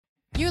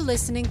You're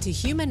listening to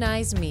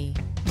Humanize Me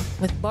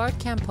with Bart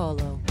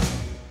Campolo.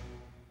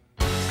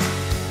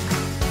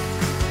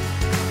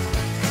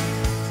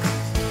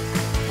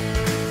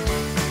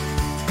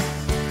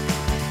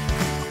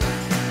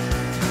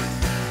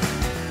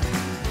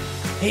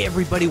 Hey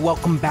everybody,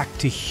 welcome back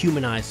to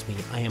Humanize Me.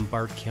 I am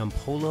Bart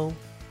Campolo.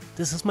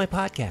 This is my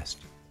podcast.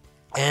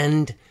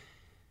 And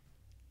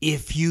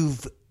if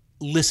you've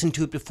listened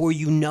to it before,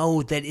 you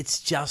know that it's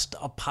just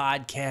a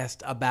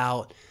podcast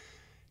about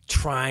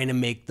trying to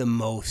make the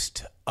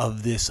most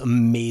of this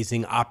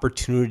amazing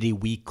opportunity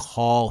we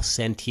call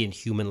sentient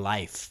human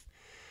life.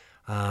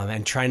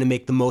 And trying to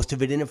make the most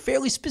of it in a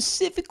fairly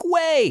specific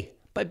way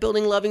by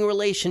building loving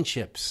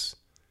relationships,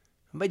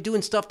 and by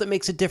doing stuff that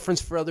makes a difference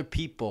for other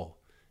people,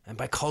 and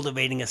by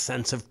cultivating a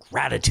sense of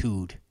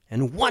gratitude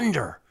and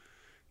wonder,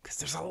 because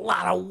there's a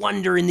lot of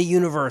wonder in the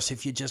universe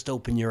if you just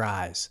open your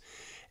eyes.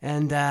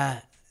 And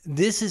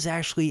this is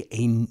actually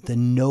the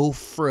no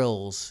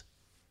frills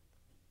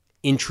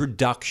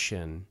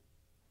introduction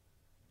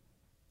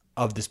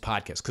of this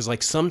podcast. Because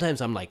like sometimes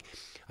I'm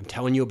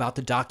telling you about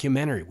the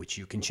documentary, which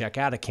you can check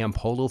out at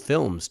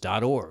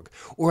campolofilms.org.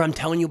 Or I'm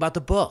telling you about the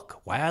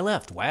book, Why I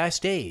Left, Why I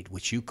Stayed,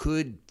 which you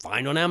could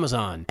find on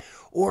Amazon.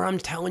 Or I'm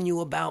telling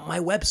you about my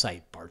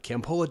website,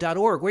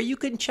 bartcampolo.org, where you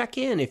can check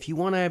in if you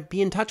want to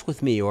be in touch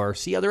with me or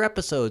see other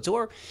episodes,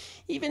 or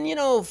even,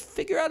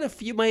 figure out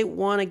if you might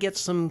want to get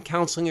some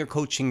counseling or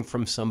coaching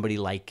from somebody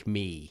like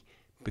me,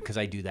 because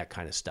I do that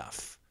kind of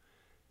stuff.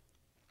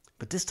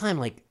 But this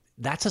time,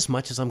 that's as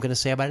much as I'm going to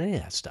say about any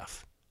of that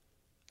stuff.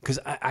 Because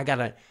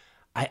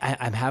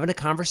I'm having a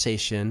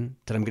conversation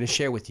that I'm going to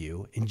share with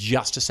you in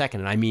just a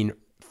second, and I mean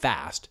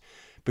fast,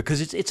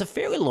 because it's a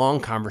fairly long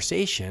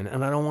conversation,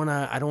 and I don't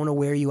want to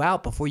wear you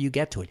out before you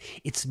get to it.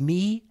 It's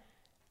me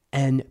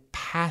and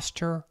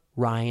Pastor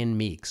Ryan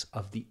Meeks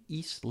of the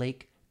East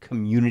Lake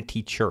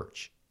Community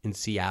Church in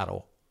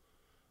Seattle,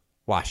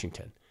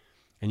 Washington.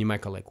 And you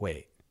might go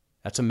wait,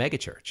 that's a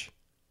megachurch.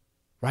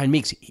 Ryan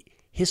Meeks,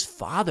 his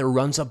father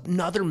runs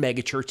another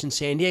megachurch in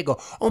San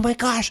Diego. Oh my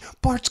gosh,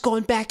 Bart's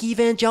going back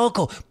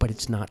evangelical. But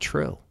it's not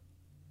true.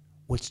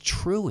 What's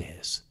true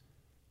is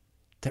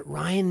that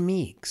Ryan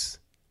Meeks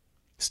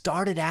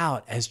started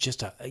out as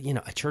just a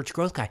church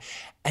growth guy.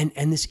 And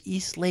this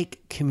East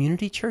Lake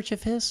Community Church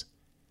of his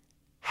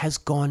has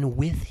gone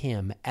with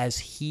him as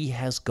he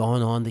has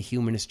gone on the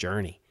humanist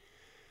journey.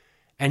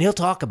 And he'll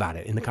talk about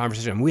it in the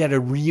conversation. We had a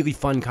really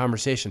fun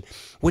conversation.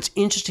 What's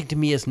interesting to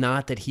me is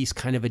not that he's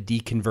kind of a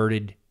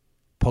deconverted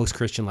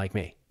post-Christian like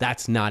me.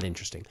 That's not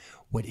interesting.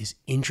 What is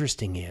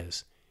interesting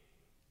is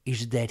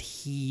that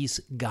he's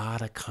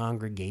got a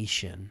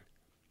congregation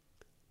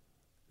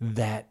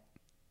that,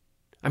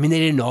 they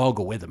didn't all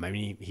go with him.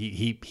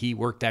 He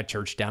worked that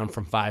church down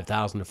from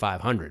 5,000 to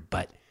 500,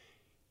 but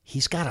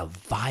he's got a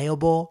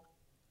viable,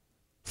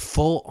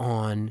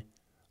 full-on,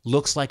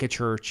 looks like a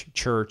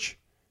church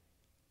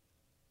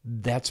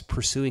that's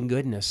pursuing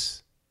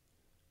goodness,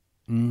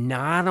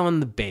 not on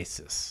the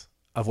basis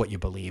of what you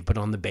believe, but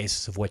on the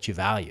basis of what you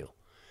value.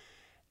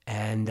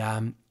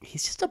 And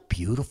he's just a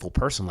beautiful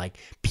person. Like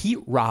Pete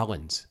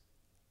Rollins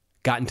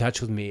got in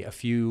touch with me a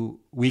few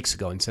weeks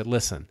ago and said,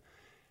 listen,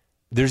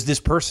 there's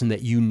this person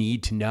that you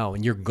need to know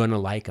and you're going to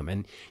like him.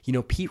 And,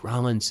 Pete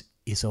Rollins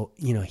is,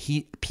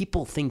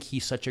 people think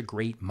he's such a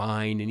great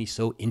mind and he's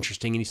so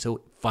interesting and he's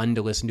so fun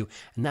to listen to.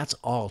 And that's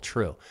all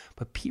true.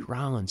 But Pete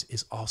Rollins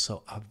is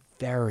also a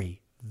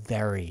very,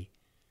 very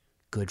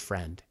good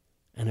friend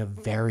and a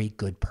very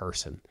good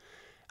person.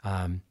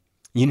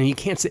 You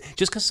can't say,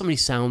 just because somebody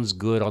sounds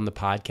good on the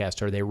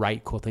podcast or they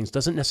write cool things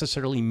doesn't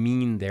necessarily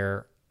mean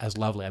they're as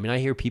lovely. I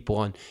hear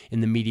people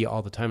in the media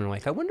all the time and I'm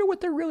like, I wonder what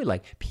they're really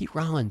like. Pete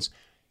Rollins,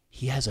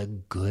 he has a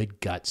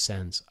good gut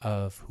sense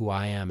of who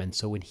I am. And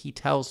so when he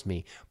tells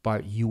me,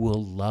 Bart, you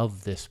will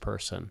love this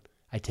person,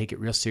 I take it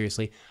real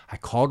seriously. I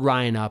called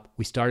Ryan up,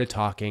 we started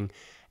talking,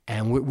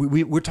 and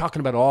we're talking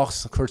about all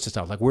sorts of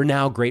stuff. We're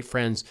now great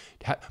friends,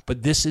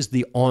 but this is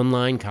the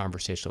online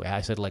conversation.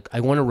 I said,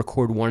 I want to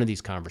record one of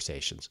these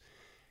conversations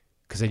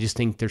because I just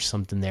think there's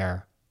something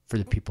there for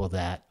the people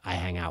that I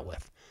hang out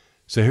with.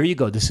 So here you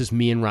go. This is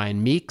me and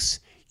Ryan Meeks.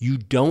 You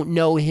don't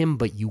know him,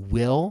 but you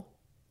will,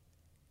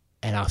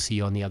 and I'll see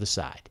you on the other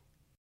side.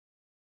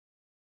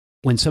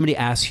 When somebody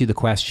asks you the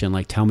question,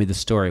 tell me the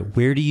story,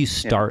 where do you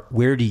start? Yeah.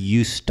 Where do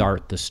you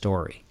start the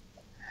story?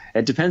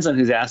 It depends on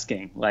who's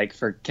asking.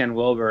 For Ken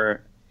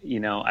Wilber,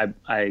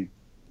 I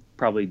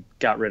probably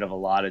got rid of a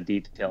lot of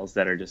details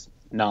that are just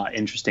not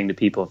interesting to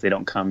people if they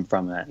don't come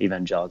from an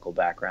evangelical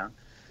background.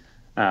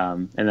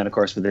 And then, of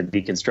course, with the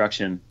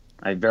deconstruction,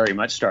 I very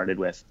much started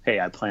with,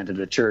 hey, I planted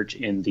a church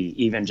in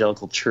the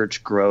evangelical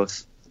church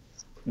growth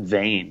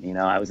vein.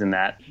 I was in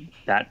that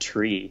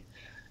tree.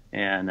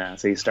 And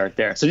so you start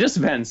there. So it just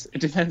depends. It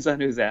depends on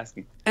who's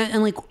asking.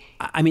 And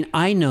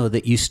I know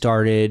that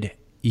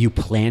you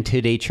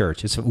planted a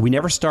church. We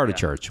never start a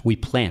church. We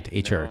plant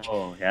a church.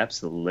 Oh,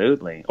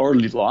 absolutely. Or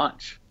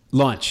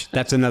launch.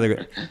 That's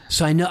another.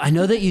 So I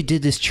know that you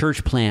did this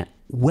church plant.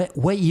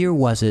 What year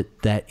was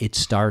it that it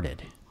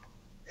started?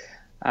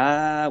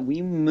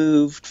 We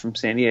moved from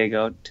San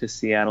Diego to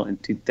Seattle in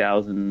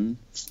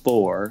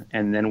 2004,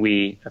 and then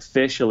we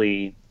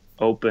officially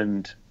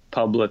opened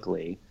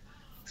publicly,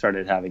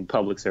 started having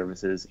public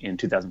services in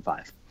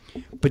 2005.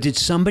 But did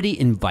somebody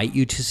invite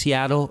you to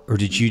Seattle, or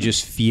did you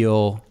just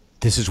feel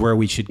this is where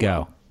we should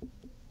go?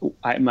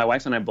 My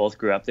wife and I both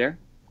grew up there,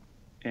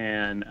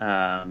 and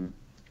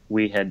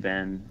we had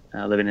been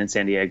living in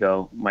San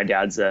Diego. My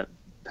dad's a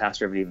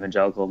pastor of an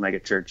evangelical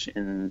megachurch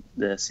in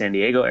the San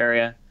Diego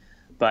area,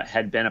 but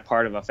had been a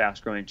part of a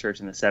fast-growing church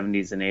in the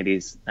 70s and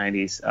 80s,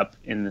 90s up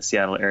in the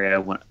Seattle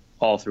area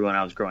all through when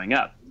I was growing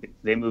up.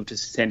 They moved to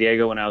San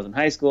Diego when I was in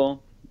high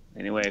school.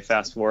 Anyway,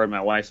 fast forward,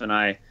 my wife and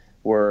I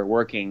were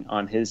working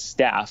on his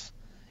staff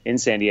in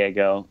San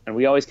Diego, and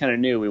we always kind of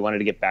knew we wanted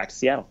to get back to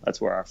Seattle.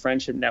 That's where our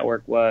friendship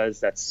network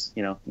was. That's,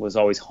 was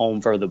always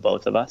home for the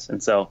both of us.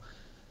 And so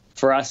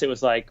for us, it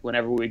was like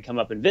whenever we'd come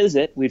up and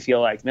visit, we'd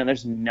feel like, man,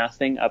 there's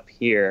nothing up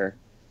here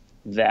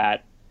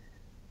that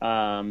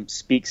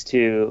speaks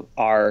to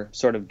our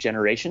sort of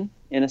generation,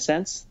 in a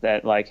sense,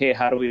 that like, hey,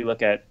 how do we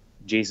look at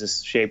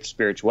Jesus-shaped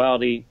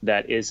spirituality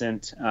that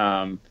isn't,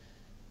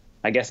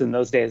 I guess in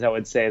those days I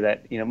would say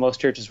that, most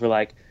churches were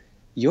like,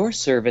 your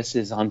service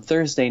is on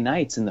Thursday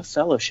nights in the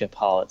fellowship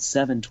hall at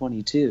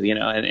 7:22,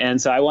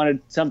 and so I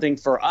wanted something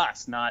for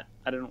us,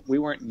 we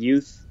weren't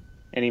youth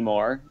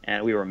anymore,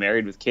 and we were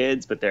married with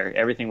kids, but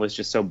everything was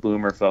just so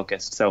boomer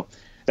focused. So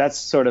that's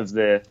sort of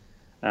that,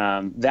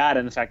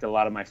 and the fact that a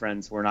lot of my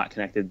friends were not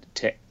connected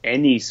to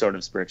any sort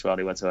of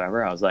spirituality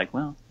whatsoever. I was like,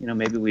 well,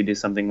 maybe we do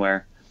something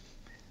where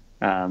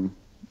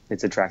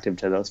it's attractive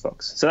to those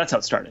folks. So that's how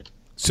it started.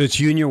 So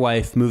it's you and your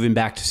wife moving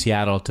back to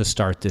Seattle to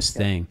start this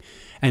thing.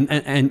 And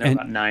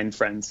about 9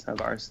 friends of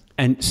ours.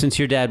 And since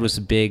your dad was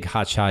a big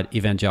hotshot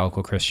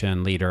evangelical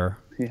Christian leader,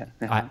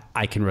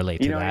 I can relate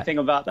to that. You know anything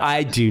about that?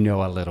 I do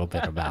know a little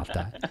bit about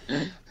that.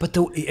 But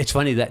it's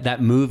funny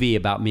that movie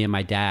about me and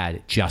my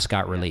dad just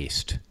got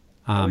released.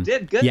 It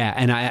did? Good. Yeah,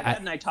 and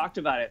I talked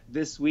about it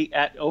this week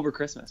over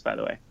Christmas, by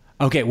the way.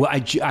 Okay, well,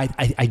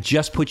 I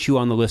just put you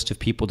on the list of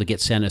people to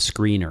get sent a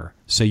screener,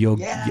 so you'll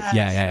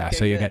Okay,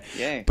 so you'll get.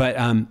 Yay.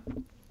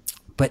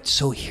 But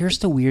so here's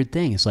the weird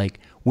thing: is like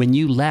when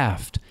you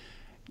left,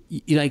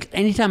 like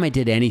anytime I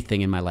did anything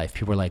in my life,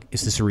 people were like,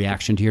 "Is this a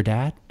reaction to your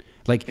dad?"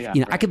 Like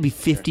I could be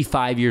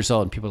 55 years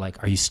old, and people are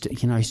like, "Are you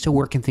still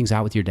working things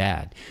out with your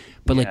dad?"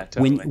 But like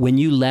totally. when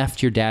you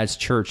left your dad's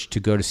church to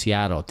go to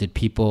Seattle, did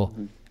people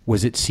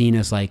was it seen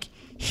as like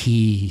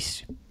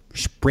he's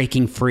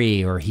breaking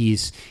free, or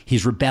he's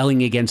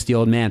rebelling against the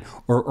old man,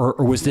 or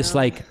was this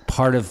like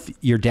part of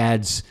your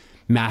dad's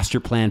master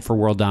plan for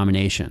world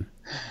domination?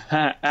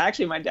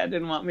 Actually, my dad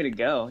didn't want me to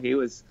go. He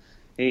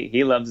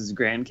loves his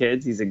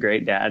grandkids. He's a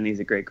great dad and he's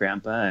a great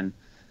grandpa,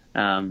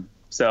 and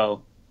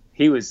so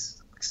he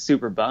was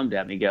super bummed to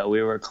have me go.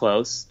 We were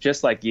close,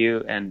 just like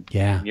you and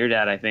your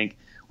dad. I think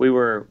we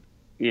were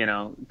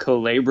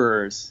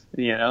co-laborers,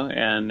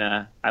 and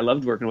I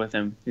loved working with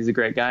him. He's a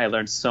great guy. I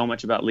learned so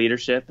much about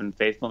leadership and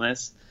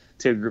faithfulness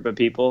to a group of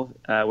people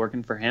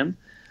working for him.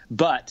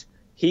 But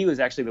he was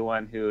actually the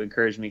one who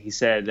encouraged me. He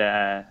said,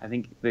 I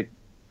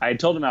had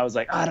told him, I was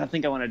like, I don't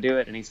think I want to do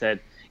it. And he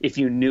said, if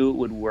you knew it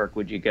would work,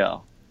 would you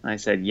go? And I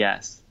said,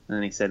 yes. And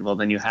then he said, well,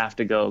 then you have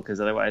to go,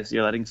 because otherwise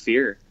you're letting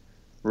fear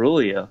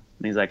rule you.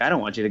 And he's like, I don't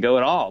want you to go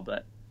at all,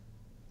 but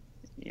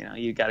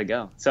you got to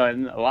go. So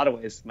in a lot of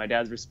ways, my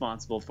dad's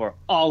responsible for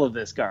all of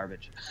this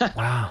garbage.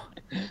 Wow.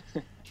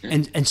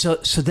 And so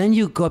then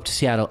you go up to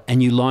Seattle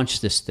and you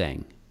launch this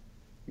thing.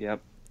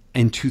 Yep.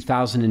 In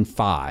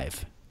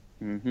 2005.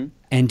 Mm-hmm.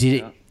 And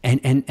did it,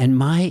 and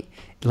my,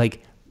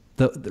 like,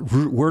 the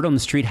word on the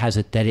street has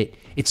it that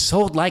it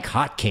sold like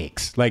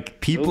hotcakes.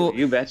 Like people, ooh,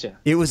 you betcha.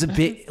 It was a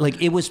big, like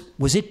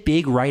was it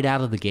big right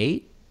out of the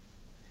gate?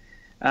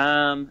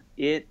 I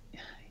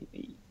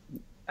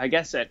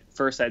guess at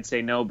first I'd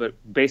say no, but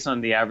based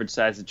on the average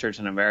size of church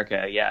in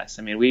America, yes.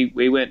 I mean,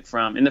 we went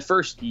from, in the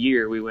first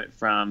year, we went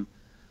from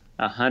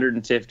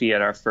 150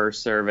 at our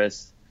first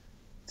service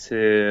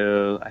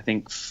to, I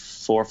think,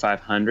 400 or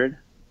 500.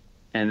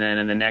 And then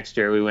in the next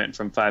year, we went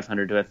from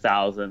 500 to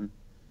 1,000.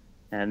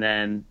 And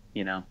then,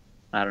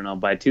 I don't know,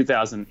 by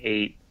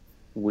 2008,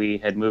 we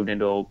had moved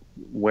into a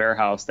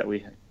warehouse that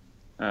we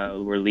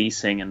were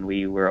leasing, and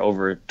we were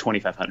over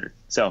 2,500.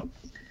 So,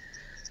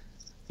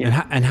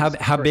 and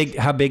how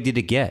big did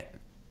it get?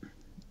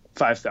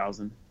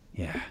 5,000.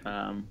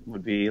 Yeah.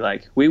 Would be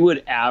like, we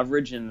would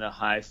average in the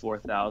high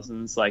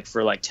 4,000s, like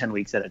for like 10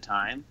 weeks at a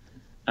time,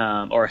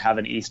 or have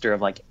an Easter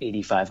of like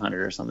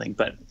 8,500 or something.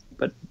 But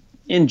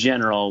in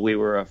general, we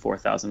were a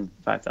 4,000,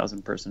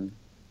 5,000 person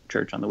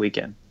church on the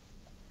weekend.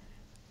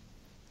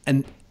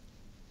 And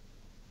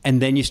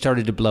then you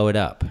started to blow it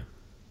up.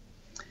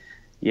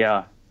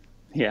 Yeah.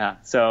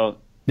 So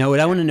now what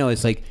I want to know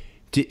is like,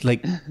 did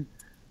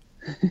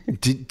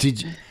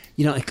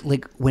you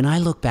like when I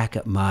look back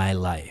at my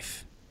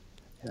life,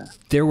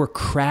 there were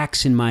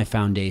cracks in my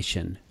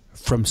foundation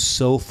from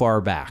so far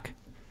back.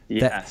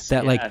 Yes.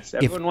 Like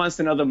everyone wants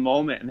to know the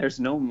moment, and there's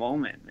no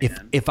moment,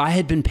 man. If I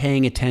had been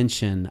paying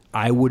attention,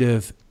 I would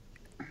have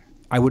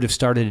I would have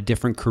started a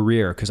different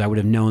career because I would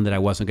have known that I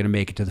wasn't going to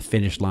make it to the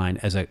finish line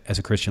as a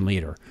Christian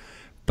leader.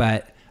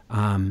 But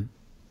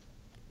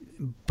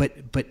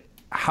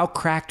how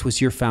cracked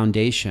was your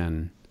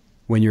foundation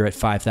when you're at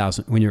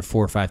 5,000, when you're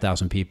 4,000 or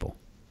 5,000 people?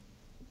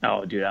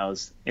 Oh, dude,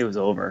 it was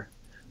over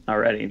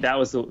already. That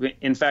was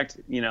in fact,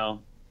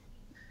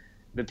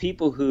 the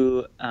people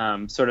who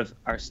sort of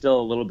are still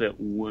a little bit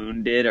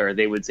wounded, or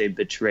they would say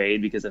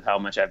betrayed because of how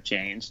much I've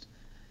changed.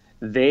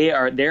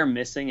 They're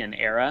missing an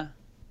era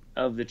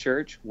of the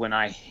church when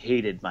I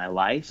hated my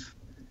life.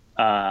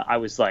 I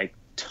was like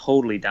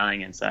totally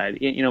dying inside.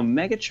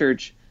 Mega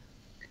church,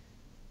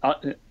 I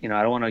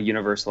don't want to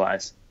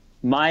universalize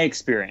my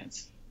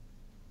experience,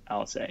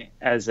 I'll say,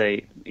 as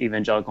a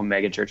evangelical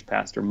megachurch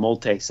pastor,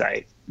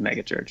 multi-site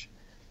megachurch,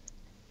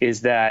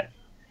 is that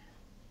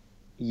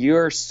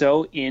you're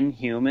so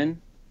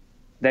inhuman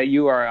that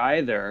you are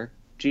either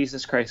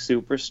Jesus Christ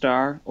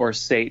superstar or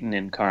Satan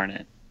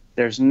incarnate.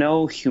 There's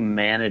no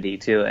humanity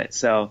to it.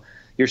 So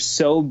you're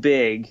so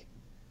big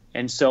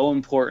and so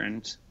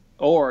important,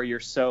 or you're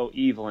so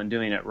evil and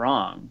doing it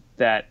wrong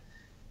that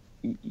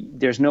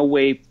there's no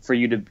way for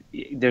you to.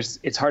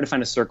 It's hard to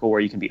find a circle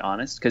where you can be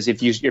honest, because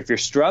if you're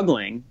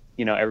struggling,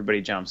 everybody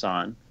jumps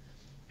on,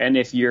 and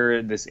if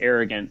you're this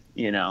arrogant,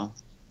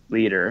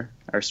 leader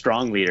or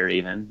strong leader,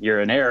 even you're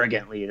an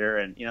arrogant leader,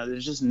 and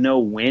there's just no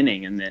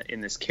winning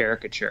in this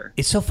caricature.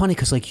 It's so funny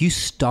because you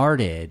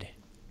started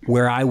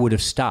where I would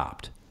have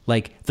stopped.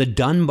 Like the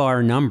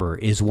Dunbar number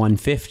is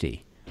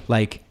 150.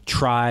 Like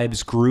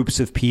tribes, groups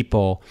of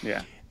people.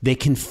 Yeah. They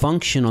can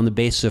function on the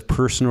basis of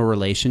personal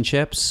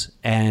relationships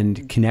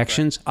and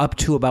connections up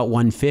to about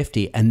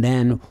 150, and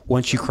then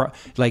once you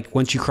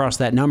cross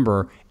that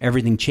number,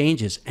 everything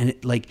changes. And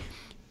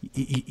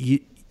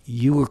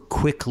you were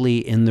quickly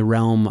in the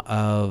realm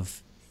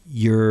of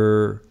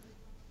you're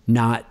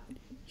not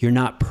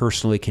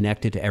personally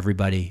connected to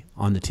everybody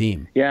on the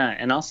team. Yeah,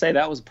 and I'll say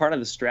that was part of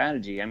the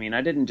strategy. I mean,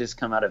 I didn't just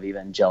come out of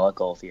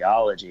evangelical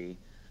theology.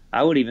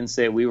 I would even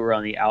say we were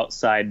on the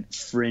outside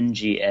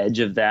fringy edge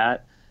of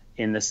that,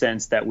 in the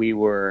sense that we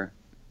were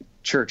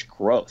church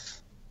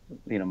growth,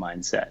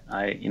 mindset.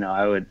 I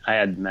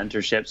had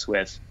mentorships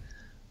with,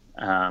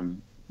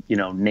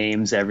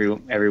 names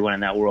everyone in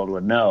that world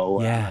would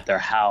know at their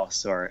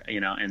house, or,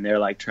 and they're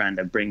like trying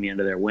to bring me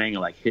under their wing.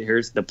 Like,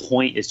 here's the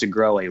point, is to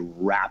grow a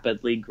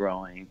rapidly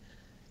growing,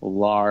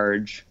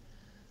 large,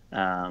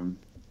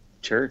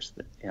 church,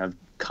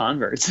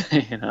 converts,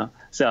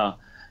 So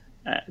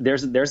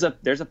there's a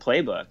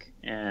playbook,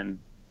 and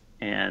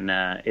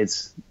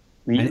it's.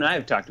 You and I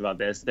have talked about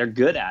this. They're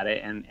good at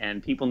it,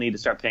 and people need to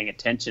start paying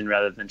attention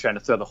rather than trying to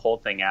throw the whole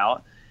thing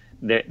out.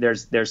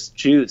 There's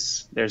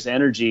juice, there's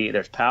energy,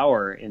 there's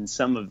power in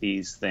some of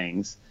these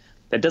things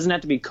that doesn't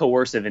have to be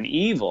coercive and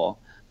evil,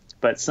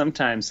 but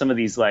sometimes some of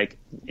these, like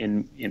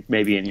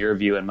maybe in your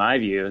view and my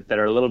view, that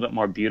are a little bit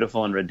more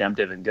beautiful and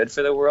redemptive and good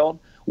for the world.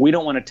 We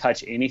don't want to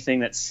touch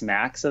anything that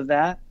smacks of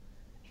that,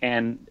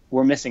 and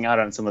we're missing out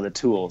on some of the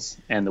tools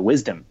and the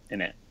wisdom in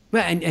it.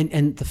 Well,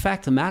 and the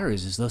fact of the matter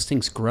is those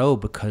things grow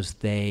because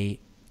they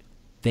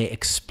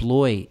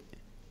exploit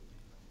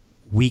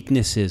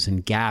weaknesses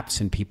and gaps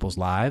in people's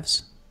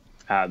lives.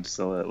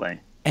 Absolutely.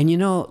 And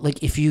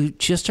if you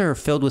just are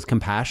filled with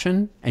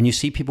compassion and you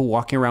see people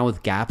walking around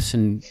with gaps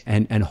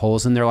and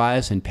holes in their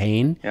lives and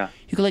pain,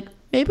 you go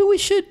maybe we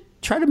should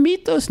try to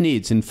meet those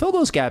needs and fill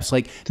those gaps.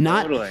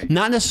 Not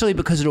necessarily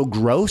because it'll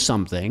grow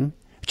something,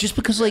 just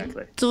because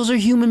those are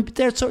human.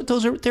 They're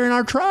in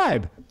our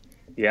tribe.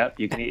 Yep,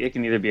 it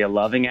can either be a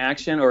loving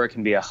action or it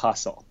can be a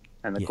hustle.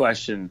 And the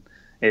question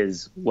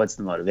is, what's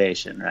the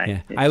motivation, right?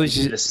 Yeah. I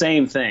was the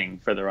same thing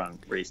for the wrong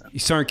reason.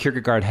 Søren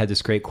Kierkegaard had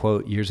this great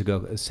quote years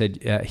ago. It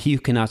said, he who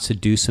cannot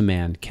seduce a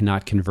man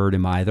cannot convert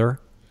him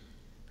either.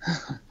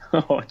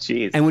 Oh,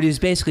 geez. And what he's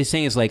basically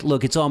saying is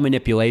look, it's all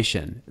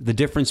manipulation. The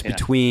difference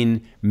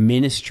between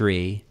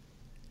ministry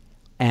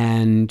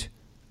and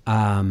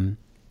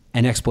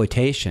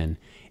exploitation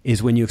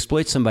is when you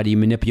exploit somebody, you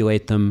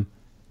manipulate them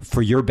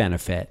for your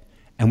benefit.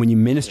 And when you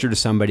minister to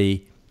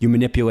somebody, you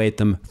manipulate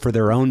them for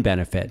their own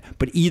benefit.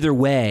 But either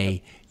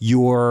way,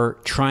 you're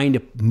trying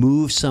to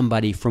move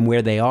somebody from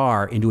where they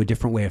are into a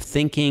different way of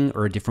thinking,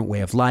 or a different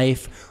way of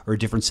life, or a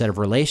different set of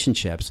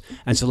relationships.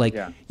 And so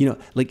the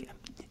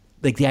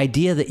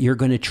idea that you're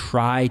going to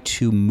try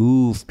to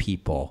move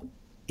people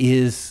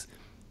is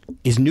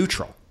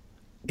neutral.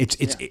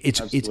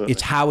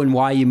 It's how and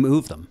why you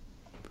move them.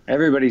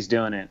 Everybody's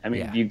doing it. I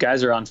mean, you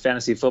guys are on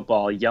fantasy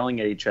football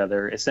yelling at each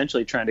other,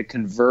 essentially trying to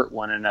convert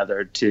one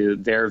another to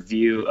their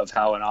view of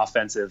how an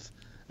offensive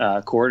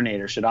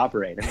coordinator should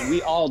operate. I mean,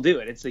 we all do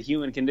it. It's a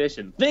human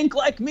condition. Think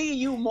like me,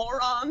 you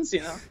morons,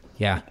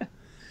 Yeah.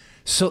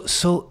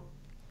 So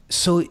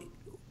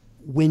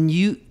when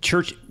you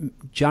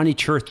Johnny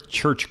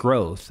Church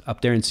growth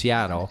up there in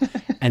Seattle,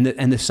 and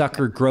the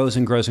sucker grows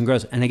and grows and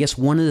grows. And I guess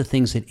one of the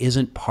things that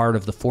isn't part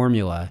of the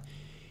formula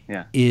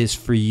is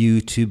for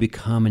you to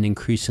become an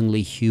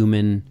increasingly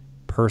human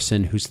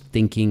person who's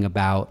thinking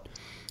about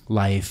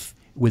life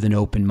with an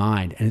open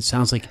mind. And it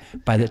sounds like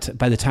by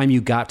the time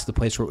you got to the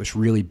place where it was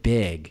really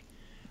big,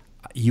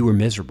 you were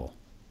miserable.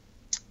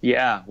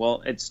 Yeah,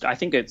 well, I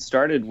think it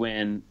started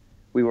when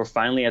we were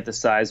finally at the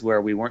size where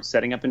we weren't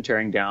setting up and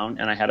tearing down,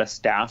 and I had a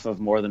staff of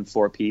more than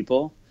 4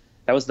 people.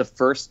 That was the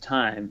first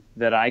time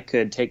that I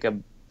could take a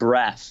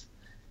breath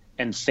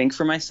and think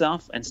for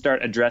myself and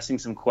start addressing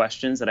some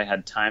questions that I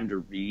had time to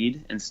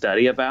read and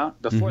study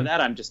about. Before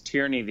that, I'm just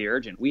tyranny of the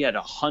urgent. We had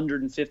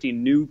 150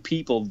 new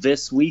people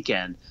this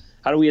weekend.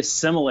 How do we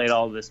assimilate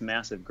all of this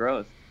massive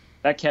growth?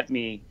 That kept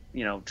me,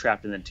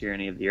 trapped in the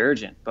tyranny of the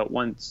urgent. But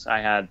once I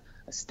had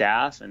a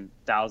staff and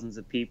thousands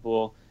of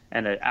people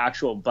and an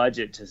actual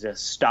budget to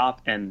just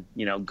stop and,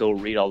 go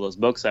read all those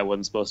books I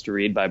wasn't supposed to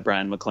read by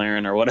Brian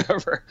McLaren or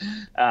whatever,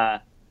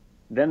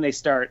 then they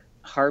start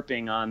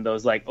harping on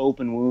those like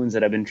open wounds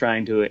that I've been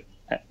trying to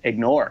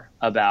ignore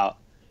about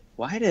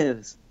why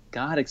does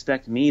God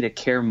expect me to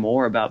care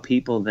more about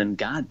people than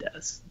God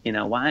does?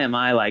 Why am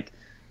I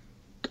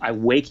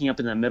waking up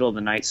in the middle of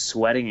the night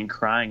sweating and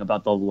crying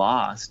about the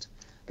lost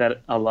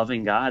that a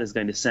loving God is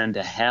going to send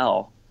to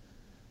hell?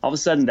 All of a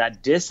sudden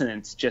that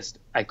dissonance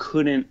I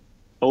couldn't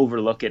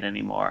overlook it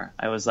anymore.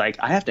 I was like,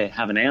 I have to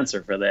have an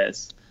answer for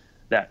this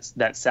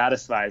that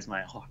satisfies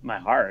my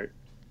heart.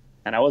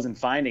 And I wasn't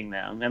finding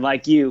them. And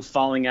like you,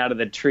 falling out of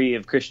the tree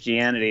of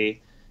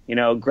Christianity,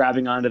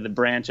 grabbing onto the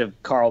branch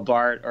of Karl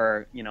Barth,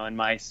 or, in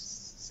my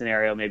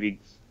scenario, maybe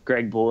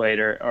Greg Boyd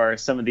or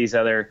some of these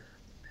other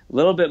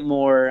little bit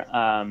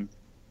more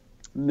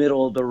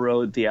middle of the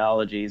road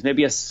theologies,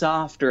 maybe a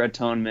softer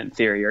atonement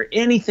theory or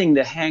anything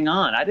to hang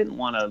on. I didn't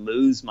want to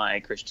lose my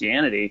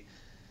Christianity.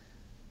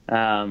 So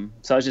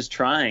I was just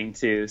trying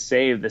to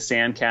save the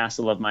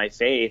sandcastle of my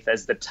faith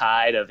as the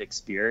tide of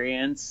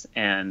experience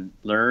and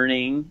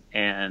learning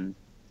and,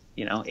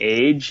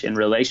 age and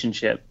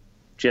relationship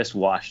just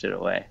washed it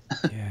away.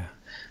 Yeah.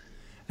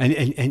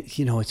 And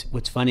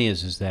what's funny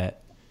is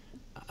that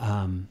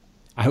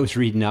I was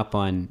reading up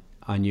on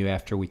you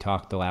after we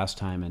talked the last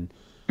time, and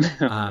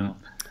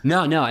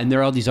no, and there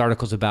are all these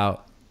articles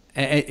about,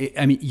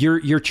 I mean,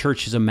 your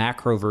church is a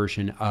macro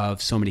version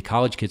of so many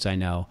college kids I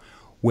know,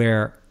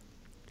 where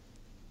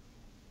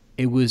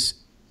it was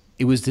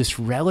this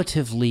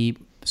relatively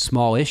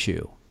small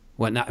issue.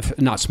 Well,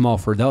 not small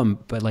for them,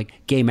 but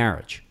like gay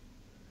marriage.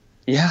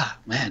 Yeah,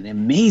 man,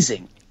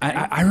 amazing.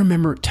 I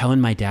remember telling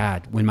my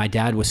dad when my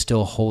dad was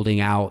still holding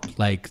out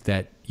like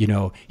that,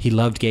 he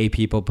loved gay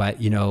people, but,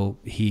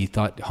 he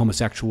thought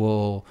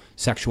homosexual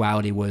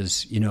sexuality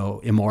was,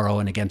 immoral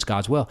and against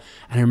God's will.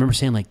 And I remember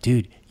saying like,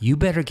 dude, you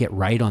better get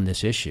right on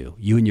this issue,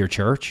 you and your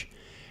church,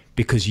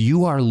 because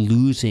you are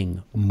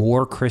losing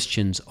more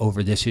Christians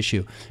over this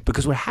issue.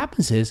 Because what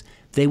happens is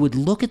they would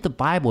look at the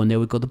Bible and they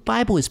would go, the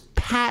Bible is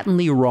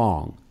patently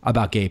wrong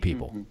about gay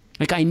people. Mm-hmm.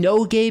 Like, I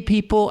know gay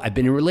people, I've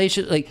been in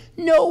relationships, like,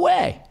 no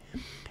way.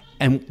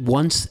 And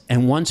once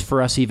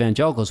for us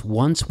evangelicals,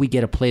 once we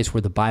get a place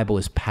where the Bible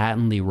is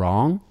patently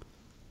wrong,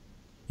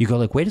 you go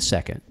like, wait a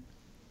second,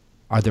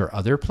 are there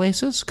other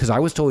places? Because I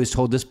was always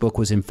told this book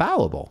was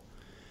infallible.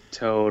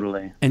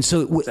 Totally. And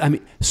so, I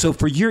mean, so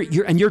for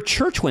your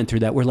church went through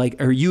that, where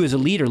like, or you as a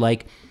leader,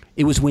 like,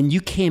 it was when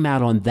you came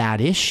out on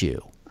that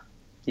issue,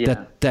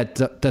 that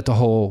the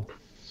whole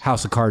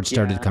house of cards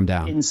started to come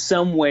down. In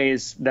some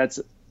ways,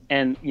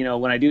 and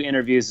when I do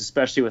interviews,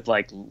 especially with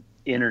like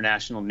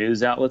international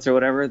news outlets or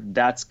whatever,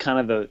 that's kind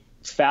of the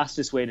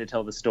fastest way to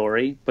tell the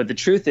story. But the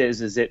truth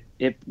is it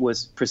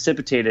was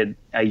precipitated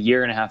a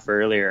year and a half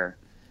earlier,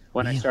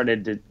 when I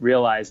started to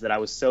realize that I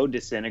was so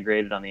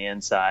disintegrated on the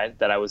inside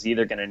that I was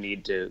either going to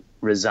need to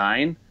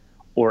resign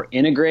or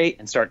integrate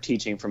and start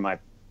teaching from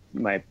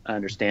my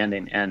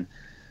understanding. And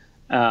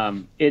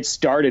it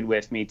started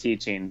with me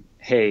teaching,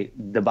 hey,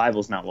 the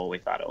Bible's not what we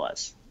thought it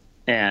was.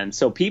 And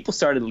so people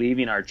started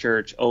leaving our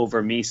church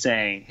over me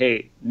saying,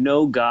 hey,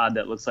 no God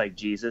that looks like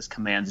Jesus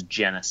commands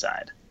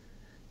genocide.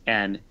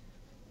 And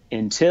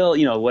until,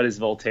 what is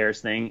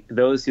Voltaire's thing?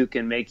 Those who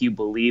can make you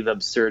believe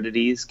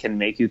absurdities can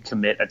make you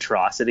commit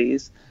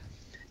atrocities.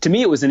 To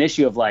me, it was an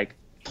issue of like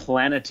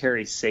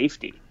planetary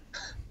safety.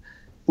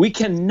 We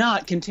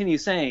cannot continue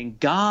saying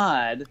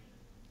God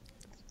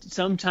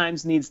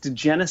sometimes needs to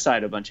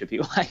genocide a bunch of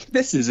people. Like,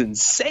 this is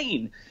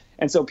insane.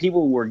 And so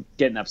people were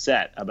getting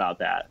upset about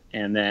that.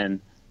 And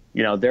then,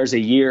 there's a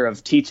year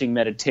of teaching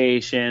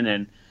meditation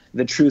and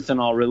the truth in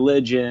all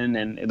religion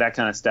and that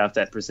kind of stuff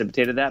that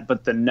precipitated that.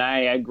 But the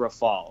Niagara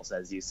Falls,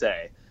 as you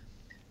say,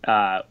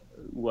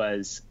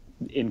 was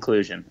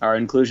inclusion. Our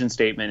inclusion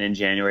statement in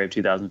January of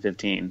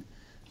 2015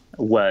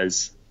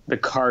 was the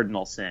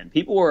cardinal sin.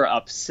 People were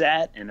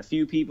upset and a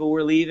few people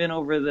were leaving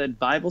over the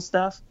Bible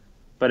stuff.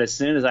 But as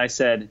soon as I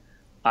said,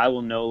 I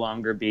will no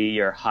longer be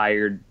your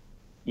hired,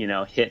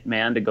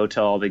 hitman to go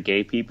tell all the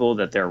gay people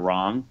that they're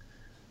wrong,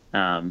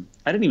 I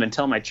didn't even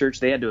tell my church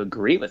they had to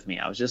agree with me.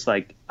 I was just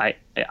like, I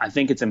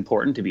think it's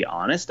important to be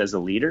honest as a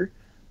leader,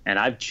 and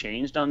I've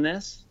changed on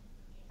this.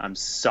 I'm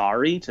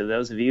sorry to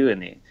those of you in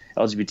the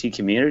LGBT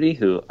community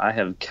who I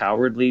have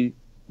cowardly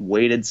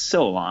waited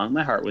so long.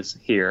 My heart was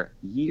here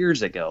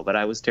years ago, but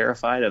I was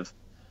terrified of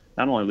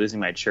not only losing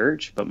my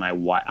church, but my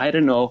wife. I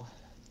don't know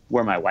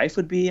where my wife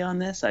would be on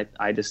this. I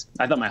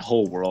thought my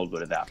whole world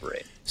would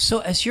evaporate. So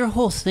as your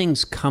whole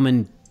thing's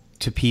coming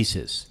to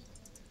pieces,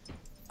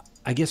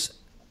 I guess,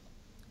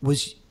 were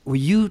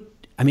you,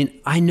 I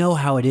mean, I know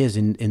how it is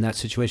in that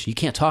situation. You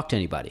can't talk to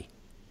anybody.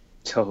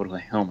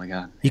 Totally. Oh my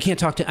God. You can't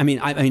talk to, I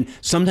mean,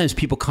 sometimes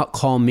people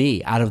call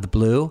me out of the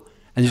blue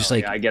and just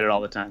like, yeah, I get it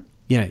all the time.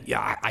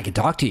 Yeah, I can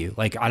talk to you.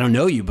 Like, I don't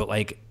know you, but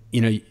like,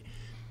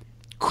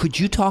 could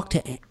you talk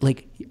to,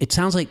 like, it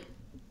sounds like,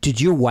 did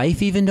your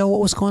wife even know what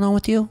was going on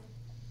with you?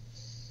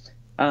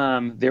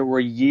 There were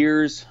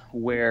years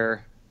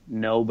where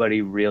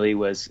nobody really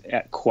was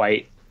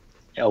quite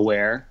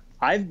aware.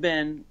 I've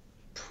been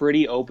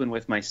pretty open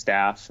with my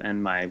staff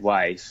and my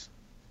wife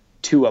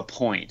to a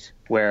point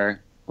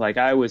where, like,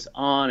 I was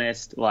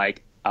honest,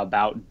 like,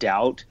 about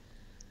doubt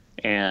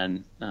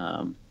and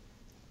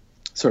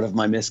sort of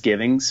my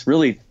misgivings.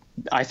 Really,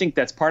 I think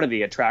that's part of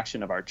the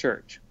attraction of our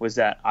church, was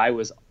that I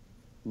was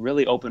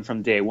really open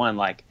from day one,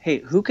 like, hey,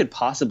 who could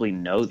possibly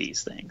know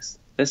these things?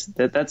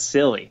 That's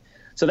silly.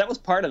 So that was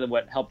part of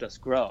what helped us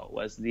grow,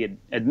 was the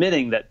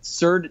admitting that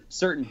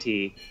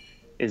certainty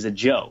is a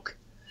joke.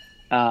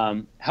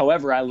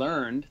 However, I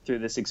learned through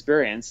this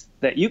experience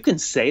that you can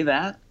say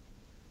that,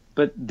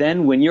 but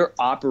then when your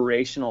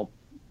operational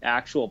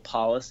actual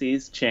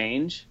policies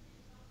change,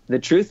 the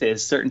truth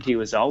is certainty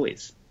was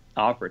always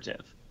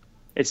operative.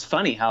 It's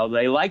funny how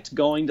they liked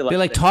going to, like, they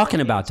like talking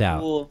about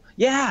doubt.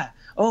 Yeah.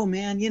 Oh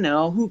man,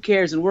 who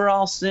cares? And we're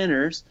all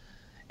sinners.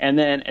 And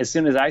then as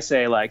soon as I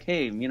say, like,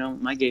 hey,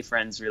 my gay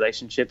friend's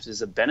relationships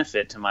is a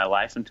benefit to my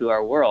life and to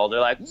our world, they're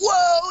like,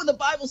 whoa, the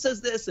Bible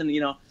says this. And,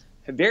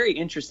 a very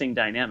interesting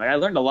dynamic. I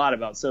learned a lot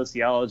about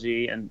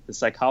sociology and the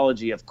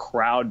psychology of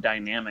crowd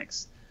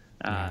dynamics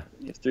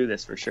through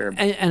this, for sure.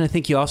 And I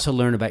think you also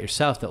learn about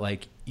yourself that,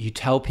 like, you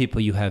tell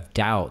people you have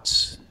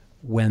doubts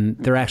when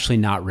they're actually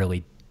not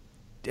really,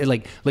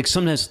 like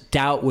sometimes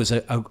doubt was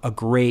a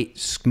great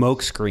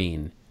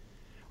smokescreen.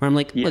 Where I'm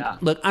like,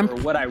 look, I'm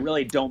what I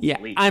really don't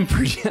believe.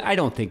 I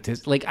don't think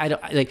this. Like, I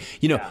don't like.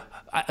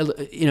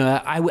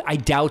 I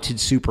doubted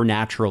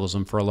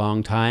supernaturalism for a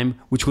long time,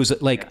 which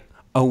was like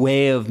a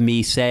way of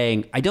me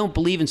saying I don't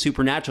believe in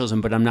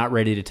supernaturalism, but I'm not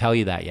ready to tell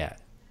you that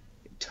yet.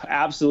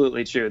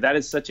 Absolutely true. That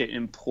is such an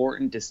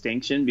important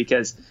distinction,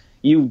 because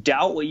you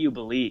doubt what you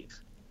believe,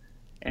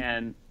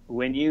 and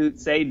when you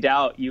say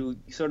doubt, you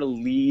sort of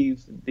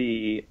leave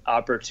the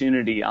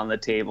opportunity on the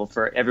table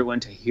for everyone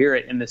to hear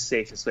it in the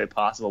safest way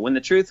possible. When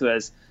the truth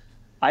was,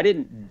 I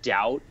didn't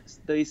doubt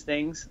these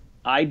things.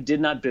 I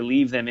did not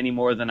believe them any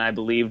more than I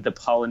believed the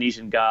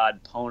Polynesian god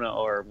Pona,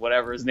 or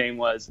whatever his name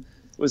was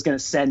going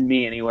to send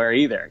me anywhere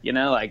either.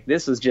 Like,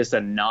 this was just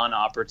a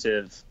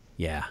non-operative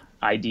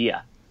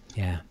idea.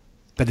 Yeah.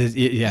 But and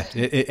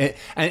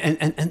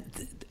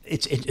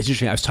it's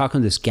interesting. I was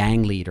talking to this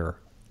gang leader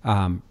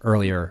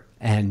earlier,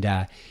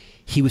 and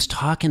he was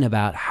talking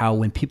about how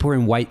when people were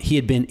in white,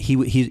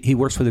 he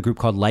works with a group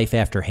called Life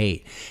After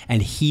Hate,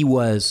 and he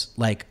was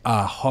like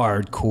a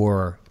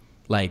hardcore,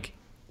 like,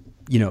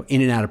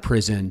 in and out of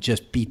prison,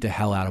 just beat the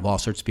hell out of all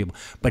sorts of people.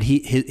 But he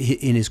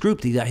in his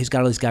group, he's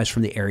got all these guys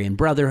from the Aryan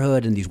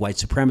Brotherhood and these white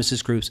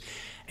supremacist groups,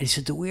 and he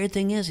said the weird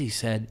thing is, he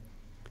said,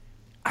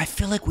 I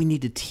feel like we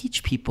need to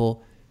teach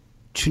people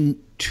to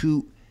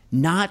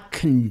not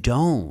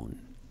condone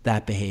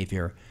that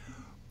behavior,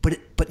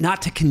 but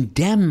not to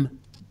condemn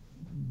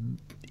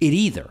it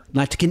either.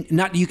 Not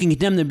you can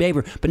condemn the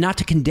behavior, but not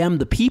to condemn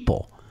the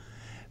people,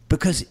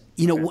 because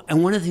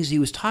and one of the things he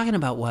was talking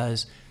about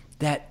was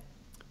that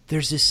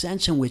there's this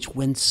sense in which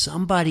when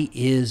somebody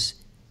is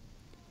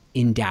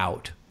in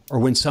doubt, or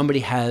when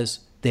somebody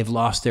they've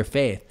lost their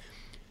faith,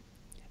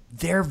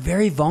 they're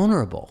very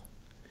vulnerable.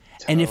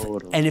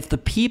 Totally. And if the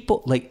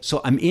people, like,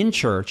 so I'm in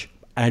church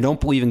and I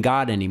don't believe in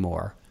God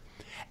anymore,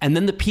 and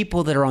then the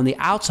people that are on the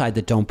outside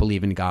that don't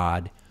believe in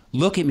God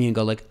look at me and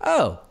go like,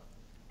 oh,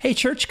 hey,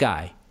 church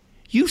guy,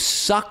 you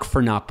suck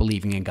for not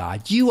believing in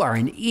God. You are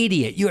an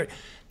idiot.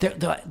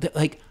 They're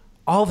like,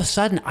 all of a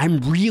sudden I'm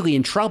really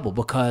in trouble,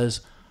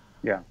 because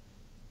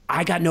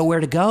I got nowhere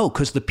to go,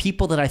 because the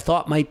people that I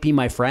thought might be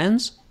my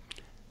friends,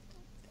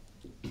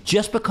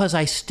 just because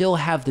I still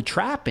have the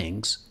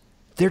trappings,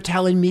 they're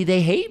telling me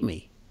they hate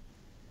me.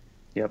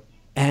 Yep.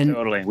 And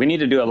totally. We need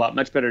to do a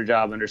much better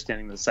job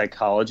understanding the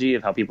psychology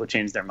of how people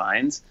change their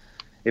minds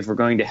if we're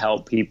going to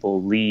help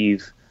people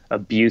leave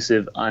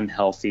abusive,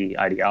 unhealthy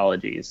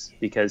ideologies.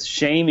 Because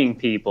shaming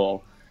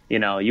people, you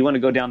want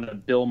to go down the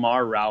Bill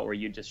Maher route where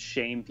you just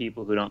shame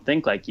people who don't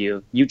think like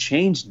you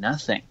change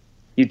nothing.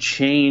 You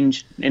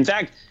change, in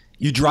fact,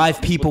 you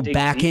drive people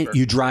back in.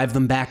 You drive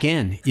them back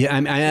in. Yeah,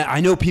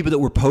 I know people that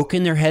were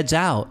poking their heads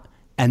out,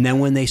 and then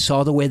when they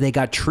saw the way they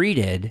got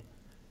treated,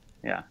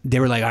 they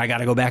were like, I got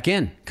to go back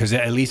in, because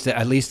at least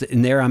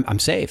in there I'm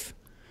safe.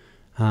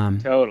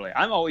 Totally.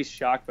 I'm always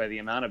shocked by the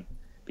amount of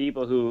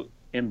people who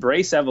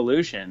embrace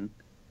evolution,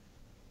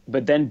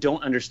 but then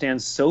don't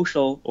understand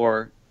social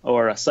or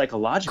a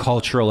psychological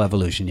cultural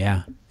evolution.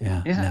 Yeah.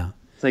 No.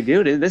 It's like,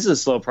 dude, this is a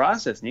slow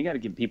process, and you got to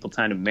give people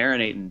time to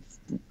marinate in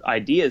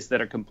ideas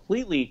that are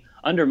completely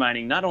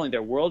undermining not only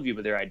their worldview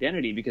but their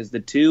identity, because the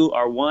two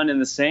are one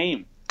and the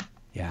same.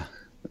 Yeah.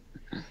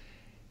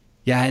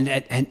 Yeah,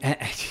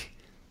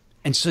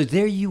 and so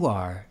there you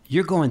are.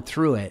 You're going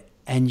through it,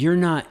 and you're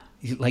not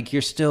like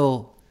you're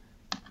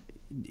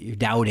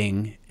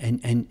doubting.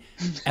 And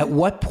at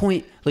what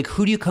point, like,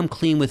 who do you come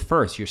clean with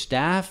first? Your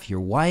staff, your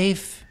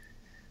wife?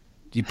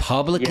 Do you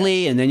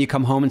publicly, and then you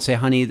come home and say,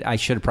 "Honey, I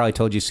should have probably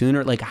told you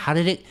sooner." Like, how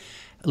did it?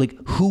 Like,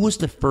 who was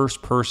the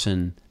first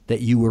person that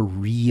you were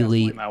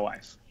really? Definitely my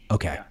wife.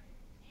 Okay. Yeah.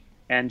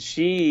 And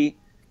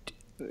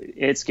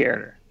it scared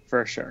her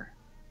for sure.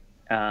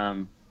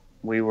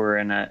 We were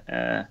in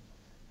an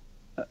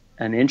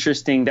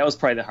interesting. That was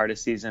probably the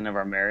hardest season of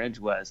our marriage.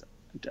 Was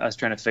us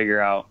trying to figure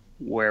out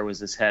where was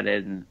this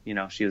headed, and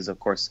she was of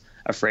course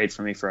afraid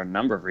for me for a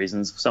number of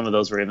reasons. Some of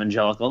those were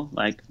evangelical,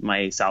 like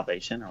my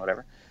salvation or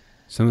whatever.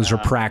 Some of those are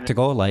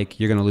practical, like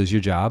you're going to lose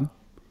your job.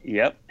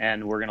 Yep,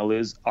 and we're going to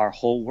lose our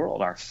whole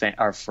world, our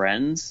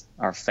friends,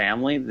 our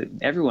family.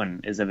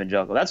 Everyone is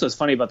evangelical. That's what's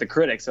funny about the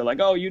critics. They're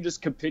like, "Oh, you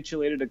just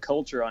capitulated a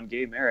culture on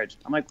gay marriage."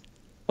 I'm like,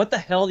 what the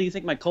hell do you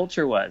think my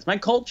culture was? My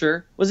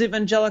culture was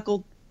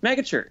evangelical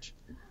megachurch.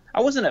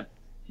 I wasn't a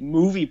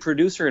movie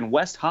producer in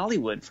West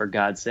Hollywood, for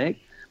God's sake.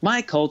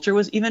 My culture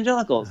was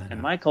evangelicals, and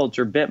my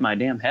culture bit my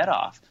damn head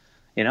off.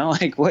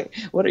 Like,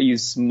 what are you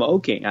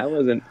smoking? I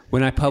wasn't.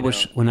 When I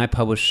published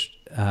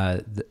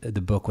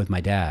the book with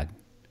my dad,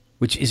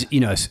 which is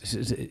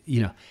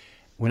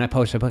when I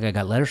published the book, I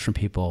got letters from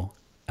people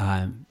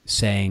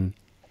saying,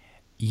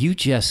 "You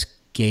just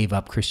gave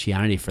up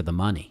Christianity for the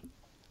money."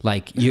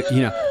 Like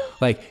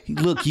like,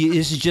 look,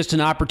 this is just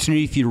an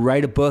opportunity for you to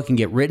write a book and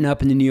get written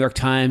up in the New York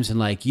Times, and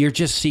like you're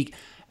just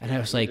And I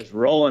was like, just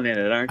rolling in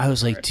it, aren't you? I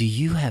was like, do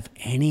you have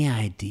any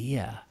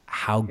idea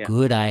how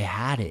good I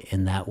had it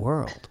in that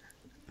world?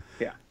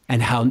 Yeah.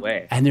 And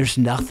and there's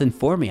nothing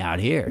for me out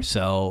here.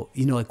 So,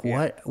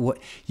 what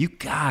you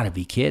gotta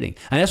be kidding.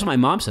 And that's what my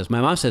mom says.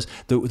 My mom says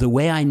the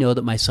way I know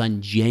that my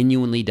son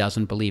genuinely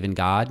doesn't believe in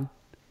God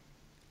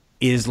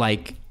is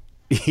like,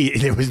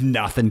 there was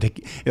nothing to,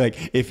 like,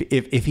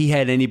 if he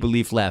had any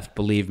belief left,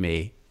 believe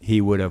me, he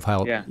would have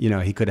held,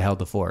 he could have held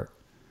the fort.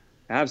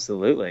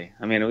 Absolutely.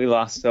 I mean, we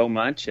lost so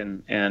much,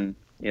 and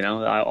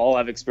all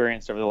I've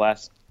experienced over the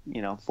last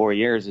 4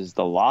 years is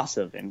the loss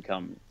of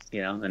income,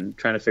 and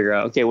trying to figure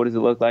out, okay, what does it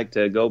look like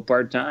to go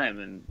part time?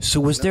 And so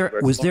was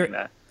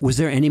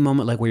there any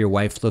moment like where your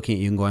wife's looking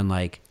at you and going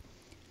like,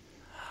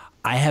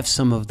 I have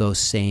some of those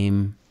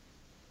same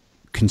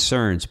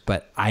concerns,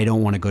 but I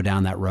don't want to go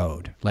down that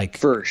road? Like,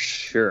 for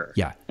sure.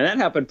 Yeah. And that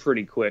happened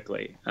pretty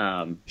quickly.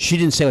 She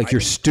didn't say like, you're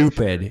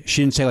stupid. Sure.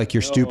 She didn't say like,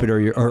 you're stupid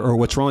or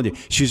what's wrong with you.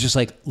 She was just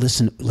like,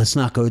 listen, let's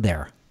not go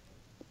there.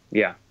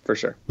 Yeah, for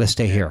sure. Let's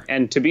stay here.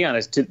 And to be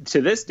honest, to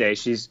this day,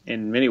 she's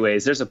in many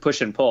ways, there's a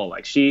push and pull.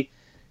 Like she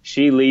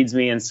leads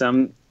me in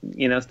some,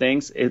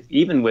 things,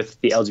 even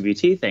with the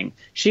LGBT thing.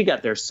 She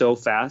got there so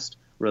fast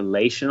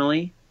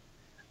relationally.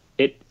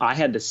 I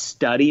had to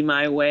study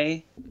my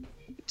way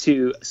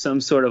to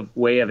some sort of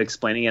way of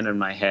explaining it in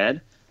my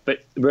head. But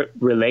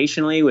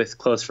relationally with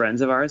close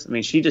friends of ours, I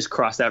mean, she just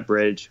crossed that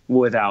bridge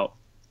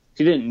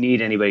she didn't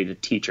need anybody to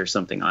teach her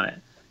something on it.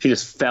 She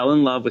just fell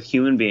in love with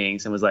human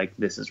beings and was like,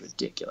 this is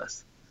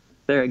ridiculous.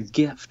 They're a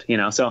gift,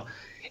 So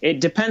it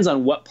depends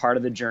on what part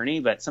of the journey,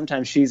 but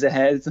sometimes she's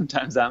ahead,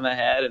 sometimes I'm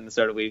ahead, and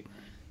sort of we,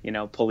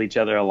 pull each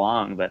other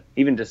along. But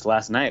even just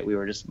last night, we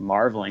were just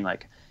marveling,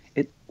 like,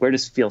 we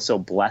just feel so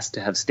blessed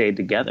to have stayed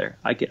together.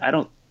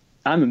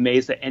 I'm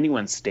amazed that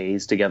anyone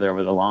stays together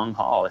over the long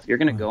haul. If you're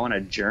going to go on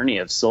a journey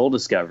of soul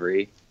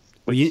discovery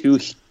with two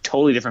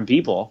totally different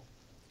people,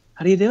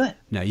 how do you do it?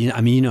 No,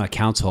 I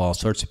counsel all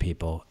sorts of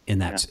people in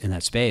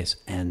that space,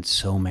 and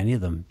so many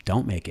of them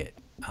don't make it.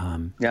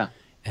 And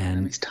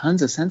it makes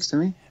tons of sense to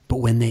me. But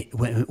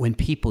when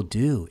people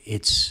do,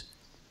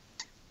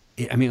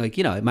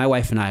 my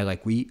wife and I,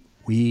 like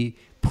we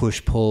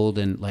pulled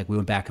and like we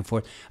went back and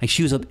forth. Like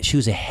she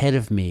was ahead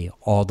of me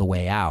all the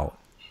way out.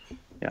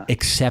 Yeah.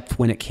 Except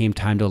when it came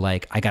time to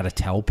like, I got to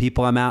tell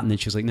people I'm out. And then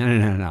she was like,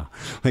 no.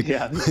 Like,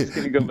 this is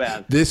going to go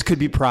bad. This could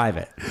be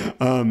private.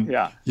 When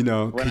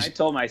I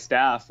told my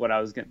staff that I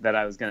was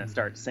going to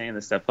start saying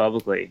this stuff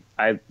publicly,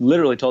 I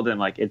literally told them,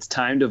 like, it's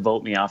time to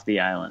vote me off the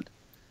island.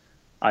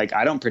 Like,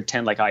 I don't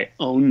pretend like I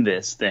own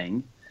this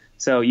thing.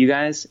 So you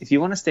guys, if you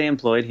want to stay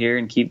employed here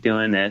and keep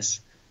doing this,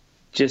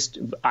 just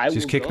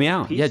kick me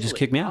out. Yeah, just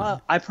kick me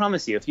out. I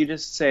promise you, if you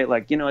just say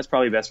like, it's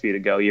probably best for you to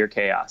go, you're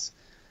chaos,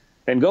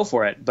 then go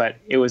for it. But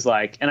it was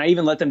like, and I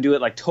even let them do it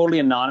like totally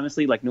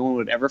anonymously, like no one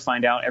would ever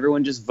find out.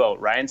 Everyone just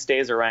vote. Ryan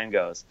stays or Ryan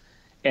goes.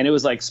 And it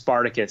was like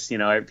Spartacus,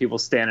 people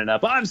standing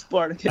up. I'm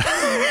Spartacus.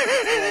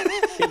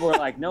 People were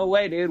like, no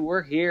way, dude,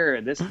 we're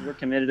here. We're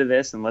committed to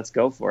this and let's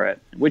go for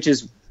it. Which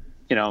is,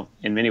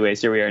 in many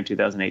ways, here we are in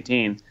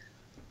 2018.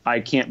 I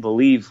can't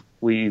believe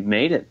we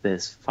made it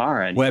this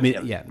far. And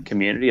a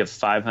community of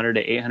 500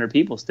 to 800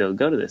 people still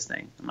go to this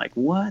thing. I'm like,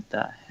 what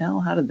the hell?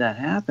 How did that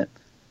happen?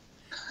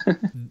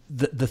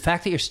 The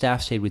fact that your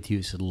staff stayed with you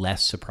is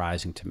less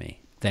surprising to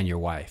me. than your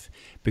wife,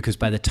 because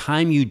by the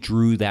time you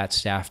drew that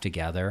staff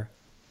together,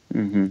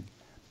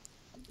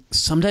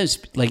 sometimes,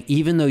 like,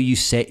 even though you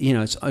say, you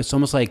know, it's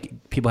almost like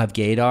people have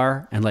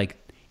gaydar, and like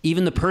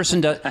even the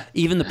person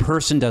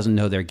doesn't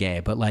know they're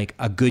gay, but like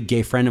a good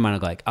gay friend of mine will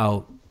be like,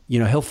 oh, you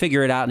know, he'll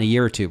figure it out in a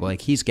year or two, but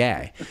like he's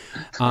gay.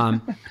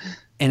 And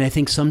I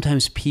think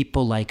sometimes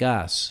people like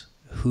us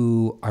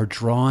who are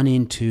drawn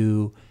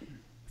into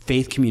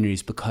faith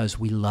communities because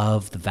we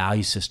love the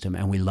value system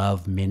and we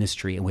love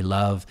ministry and we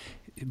love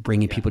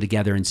bringing people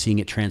together and seeing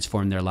it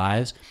transform their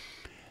lives.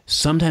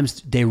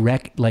 Sometimes they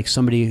like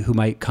somebody who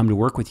might come to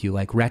work with you,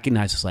 like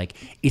recognizes like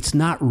it's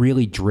not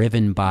really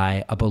driven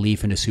by a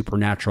belief in a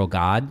supernatural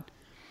God.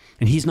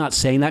 And he's not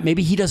saying that.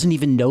 Maybe he doesn't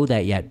even know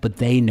that yet, but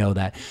they know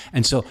that.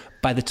 And so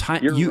by the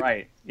time you're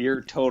right,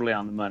 you're totally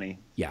on the money.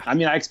 Yeah. I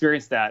mean, I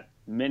experienced that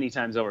many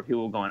times over.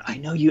 People going, I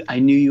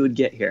knew you would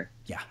get here.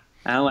 Yeah.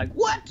 And I'm like,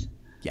 what?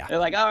 Yeah. They're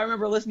like, oh, I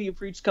remember listening to you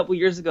preach a couple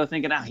years ago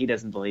thinking, he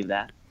doesn't believe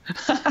that.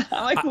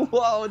 I'm like,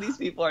 whoa, these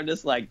people are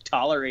just like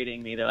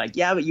tolerating me. They're like,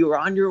 yeah, but you were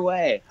on your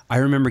way. I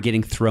remember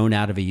getting thrown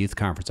out of a youth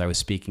conference I was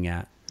speaking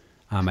at.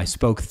 I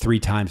spoke 3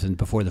 times, and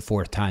before the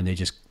 4th time,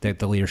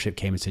 the leadership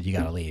came and said, you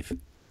got to leave.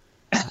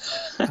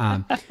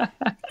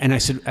 And I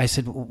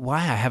said, why?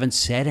 I haven't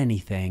said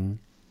anything.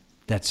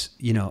 That's,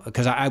 you know,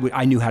 because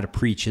I knew how to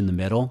preach in the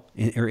middle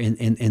or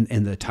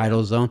in the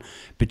title zone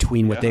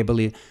between what they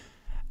believe.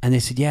 And they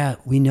said, yeah,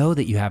 we know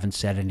that you haven't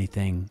said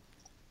anything,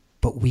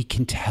 but we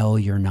can tell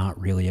you're not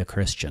really a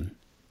Christian.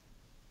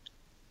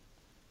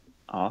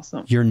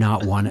 Awesome. You're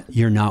not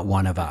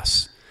one of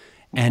us.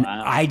 And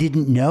I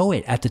didn't know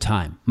it at the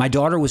time. My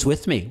daughter was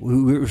with me.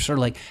 We were sort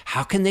of like,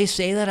 how can they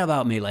say that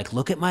about me? Like,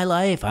 look at my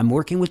life. I'm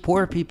working with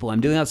poor people.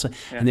 I'm doing that.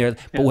 And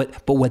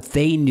but what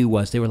they knew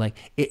was, they were like,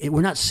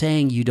 we're not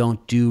saying you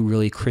don't do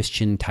really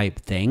Christian type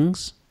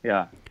things.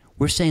 Yeah.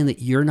 We're saying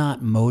that you're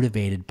not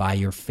motivated by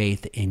your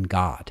faith in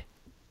God.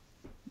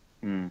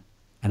 And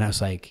I was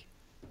like,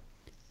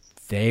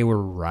 they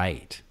were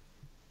right.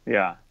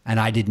 Yeah. And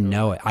I didn't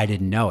know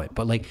it.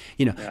 But like,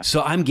 you know,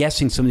 so I'm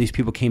guessing some of these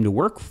people came to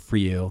work for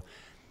you.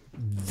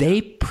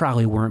 They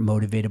probably weren't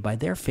motivated by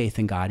their faith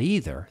in God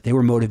either. They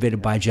were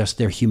motivated by just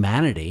their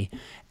humanity.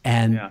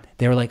 And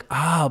they were like,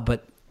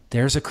 but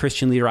there's a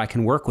Christian leader I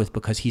can work with,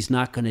 because he's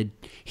not going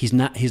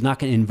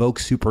to invoke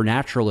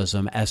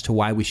supernaturalism as to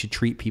why we should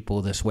treat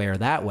people this way or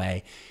that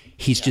way.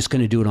 He's just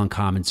going to do it on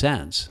common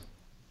sense.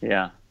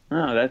 Yeah.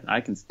 No,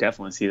 I can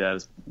definitely see that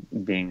as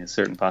being a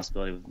certain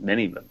possibility with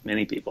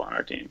many people on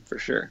our team, for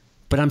sure.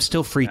 But I'm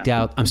still freaked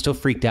out. I'm still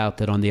freaked out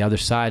that on the other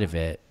side of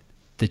it,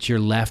 that you're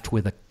left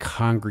with a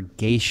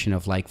congregation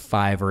of like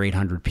 500 or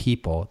 800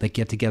 people that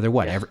get together.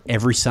 What,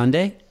 every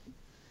Sunday?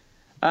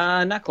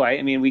 Not quite.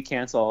 I mean, we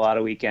cancel a lot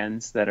of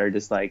weekends that are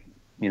just like,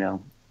 you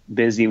know,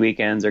 busy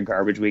weekends or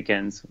garbage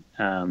weekends.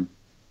 And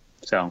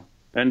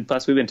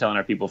plus we've been telling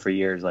our people for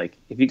years, like,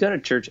 if you go to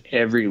church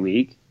every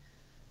week,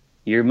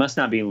 you must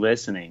not be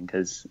listening,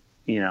 because,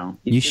 you know,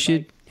 you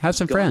should have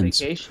some friends.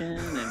 Go on vacation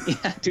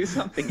and do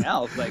something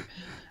else. Like,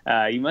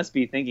 you must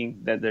be thinking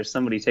that there's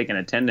somebody taking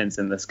attendance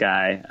in the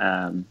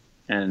sky.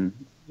 And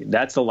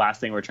that's the last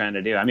thing we're trying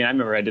to do. I mean, I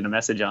remember I did a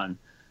message on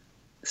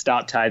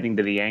stop tithing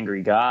to the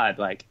angry God.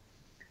 Like,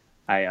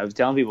 I was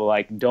telling people,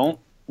 like,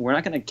 we're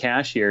not going to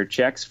cash your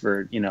checks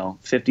for, you know,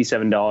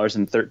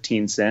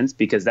 $57.13,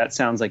 because that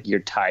sounds like you're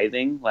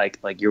tithing, like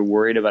you're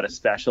worried about a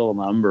special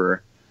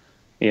number,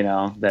 you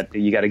know, that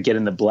you got to get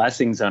in the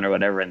blessing zone or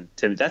whatever. And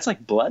that's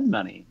like blood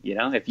money. You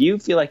know, if you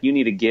feel like you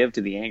need to give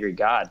to the angry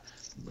God,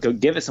 go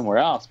give it somewhere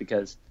else,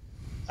 because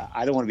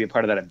I don't want to be a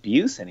part of that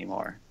abuse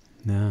anymore.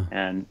 No.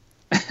 And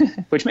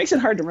which makes it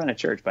hard to run a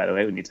church, by the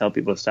way, when you tell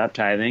people to stop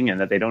tithing and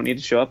that they don't need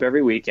to show up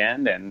every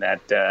weekend, and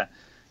that,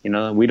 you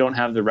know, we don't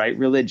have the right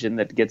religion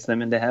that gets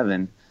them into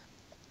heaven.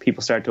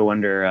 People start to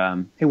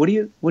wonder, hey, what are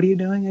you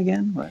doing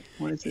again?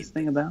 What is this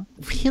thing about?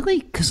 Really?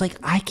 Because like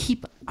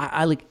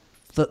I like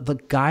the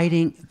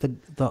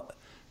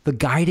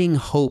guiding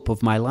hope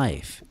of my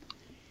life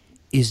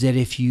is that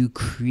if you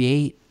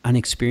create an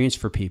experience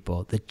for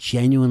people that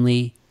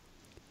genuinely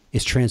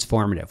is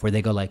transformative, where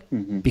they go like,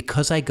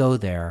 because I go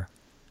there,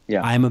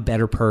 I'm a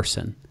better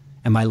person,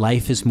 and my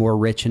life is more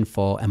rich and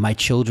full, and my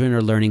children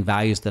are learning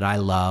values that I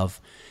love.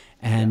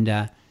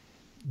 And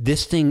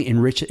this thing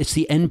enriches. It's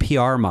the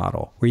NPR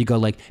model, where you go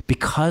like,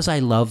 because I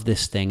love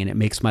this thing and it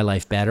makes my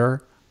life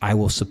better, I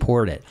will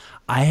support it.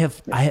 I have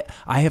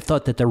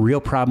thought that the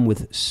real problem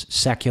with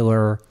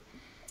secular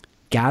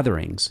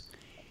gatherings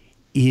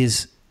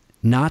is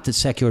not that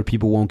secular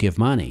people won't give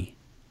money,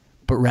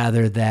 but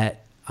rather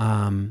that,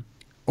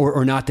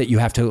 or not that you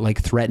have to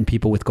like threaten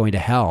people with going to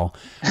hell.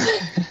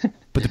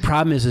 But the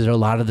problem is that a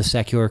lot of the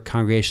secular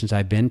congregations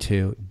I've been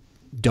to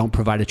don't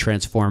provide a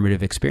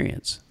transformative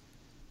experience.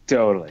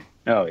 Totally.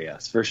 Oh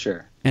yes, for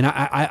sure. And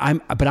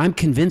I'm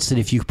convinced that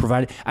if you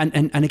provide,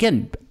 and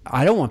again,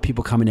 I don't want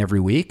people coming every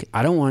week.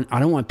 I don't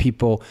want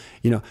people,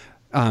 you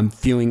know,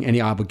 feeling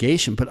any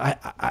obligation. But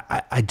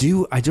I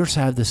do just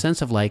have the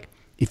sense of like,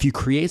 if you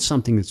create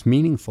something that's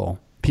meaningful,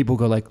 people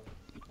go like,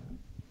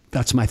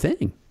 that's my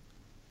thing.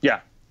 Yeah.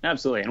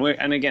 Absolutely.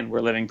 And again, we're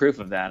living proof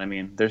of that. I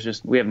mean,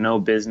 we have no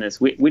business.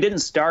 We didn't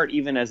start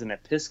even as an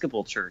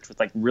Episcopal church with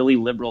like really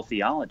liberal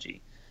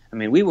theology. I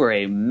mean, we were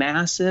a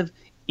massive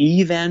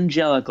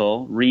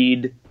evangelical,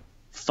 read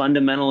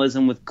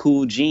fundamentalism with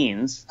cool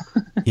genes.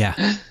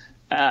 Yeah.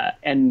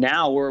 And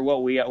now we're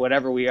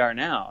whatever we are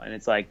now. And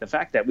it's like the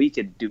fact that we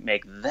could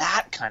make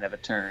that kind of a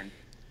turn,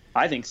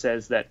 I think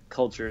says that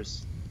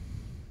cultures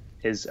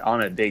is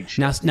on a big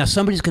shift. Now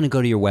somebody's going to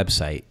go to your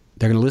website.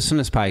 They're going to listen to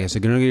this podcast. They're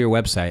going to go to your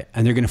website,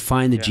 and they're going to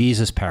find the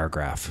Jesus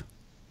paragraph.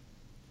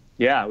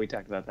 Yeah, we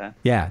talked about that.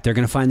 Yeah, they're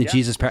going to find the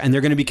Jesus paragraph, and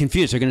they're going to be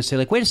confused. They're going to say,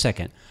 like, wait a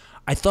second.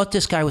 I thought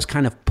this guy was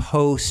kind of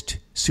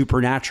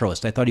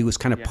post-supernaturalist. I thought he was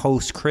kind of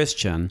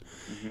post-Christian.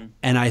 Mm-hmm.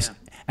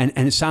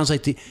 And it sounds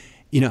like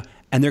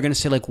and they're going to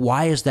say, like,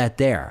 why is that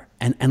there?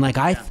 And like,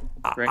 I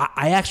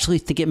actually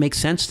think it makes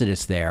sense that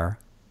it's there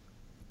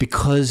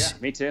because... Yeah,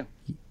 me too.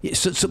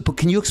 But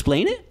can you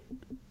explain it?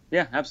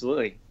 Yeah,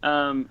 absolutely.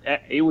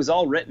 It was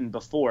all written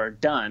before,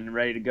 done,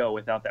 ready to go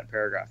without that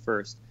paragraph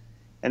first.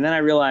 And then I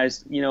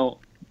realized,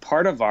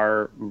 part of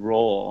our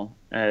role,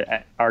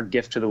 our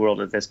gift to the world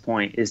at this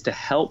point is to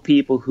help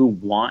people who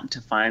want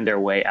to find their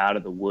way out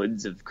of the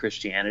woods of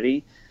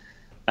Christianity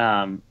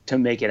to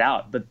make it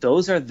out. But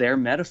those are their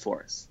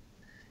metaphors.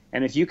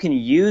 And if you can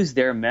use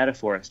their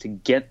metaphors to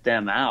get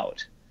them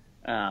out,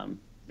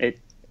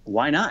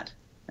 why not?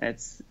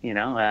 It's,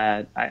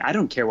 I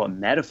don't care what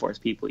metaphors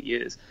people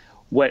use.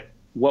 What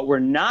we're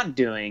not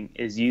doing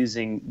is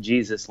using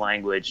Jesus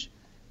language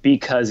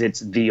because it's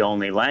the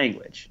only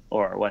language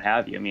or what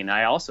have you. I mean,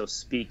 I also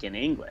speak in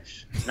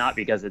English, not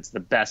because it's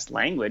the best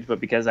language, but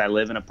because I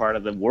live in a part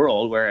of the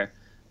world where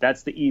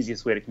that's the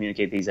easiest way to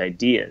communicate these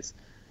ideas.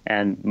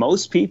 And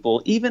most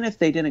people, even if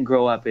they didn't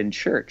grow up in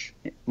church,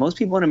 most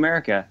people in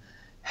America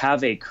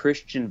have a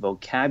Christian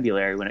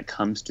vocabulary when it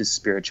comes to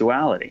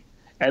spirituality.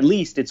 At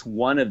least it's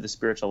one of the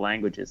spiritual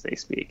languages they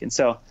speak. And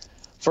so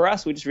for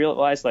us, we just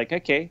realized, like,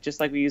 okay, just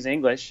like we use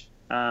English,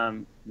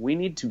 we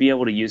need to be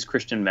able to use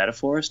Christian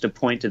metaphors to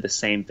point to the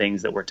same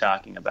things that we're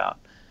talking about.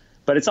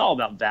 But it's all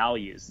about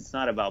values. It's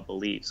not about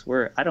beliefs.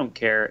 I don't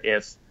care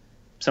if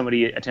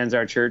somebody attends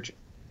our church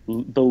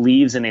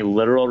believes in a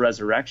literal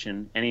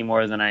resurrection any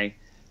more than I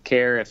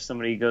care if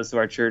somebody goes to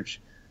our church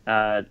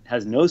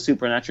has no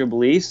supernatural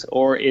beliefs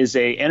or is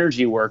a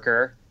energy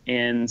worker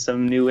in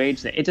some new age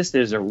thing. It just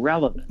is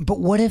irrelevant. But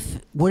what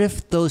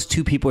if those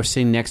two people are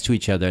sitting next to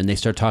each other and they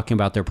start talking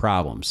about their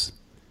problems?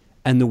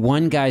 And the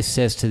one guy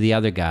says to the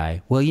other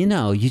guy, well,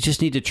 you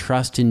just need to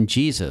trust in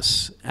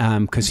Jesus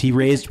because he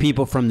raised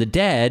people from the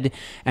dead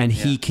and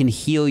he can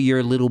heal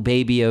your little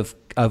baby of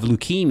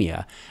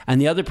leukemia.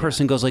 And the other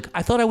person goes like,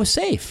 I thought I was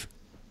safe.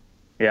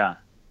 Yeah.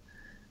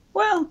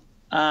 Well,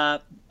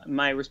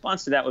 my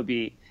response to that would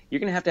be, you're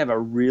going to have a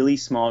really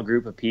small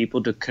group of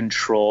people to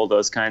control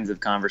those kinds of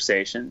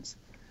conversations.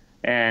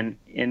 And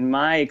in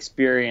my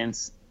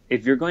experience,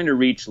 if you're going to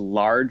reach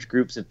large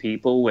groups of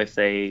people with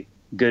a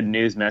good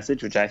news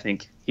message, which I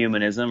think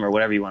humanism or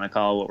whatever you want to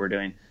call what we're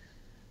doing,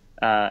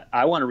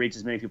 I want to reach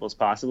as many people as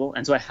possible.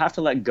 And so I have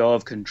to let go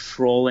of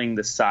controlling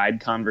the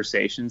side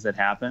conversations that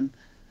happen.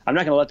 I'm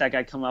not going to let that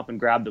guy come up and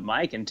grab the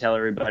mic and tell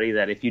everybody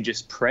that if you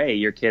just pray,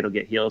 your kid will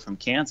get healed from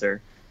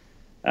cancer.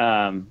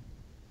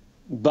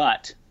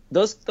 But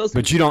those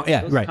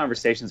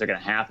conversations are going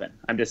to happen.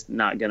 I'm just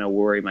not going to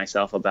worry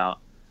myself about,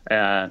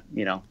 But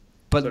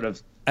sort of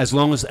as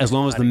long as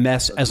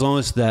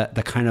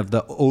the kind of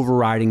the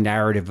overriding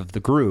narrative of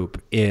the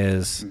group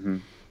is,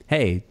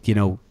 hey,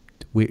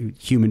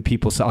 human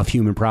people solve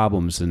human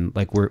problems, and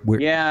like we're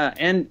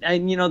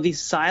and these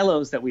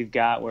silos that we've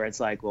got where it's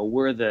like, well,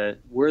 we're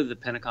the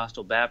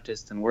Pentecostal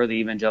Baptists and we're the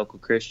evangelical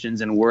Christians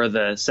and we're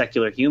the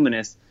secular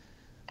humanists.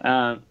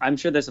 I'm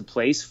sure there's a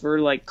place for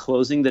like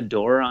closing the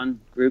door on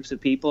groups of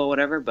people or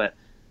whatever, but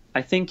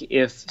I think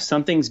if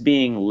something's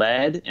being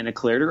led in a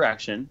clear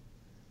direction,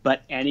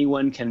 but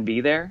anyone can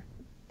be there,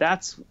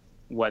 that's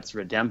what's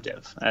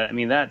redemptive. I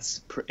mean,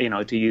 that's,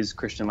 to use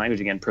Christian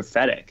language again,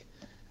 prophetic.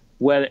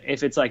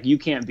 If it's like, you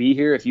can't be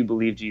here if you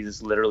believe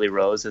Jesus literally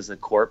rose as a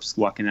corpse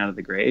walking out of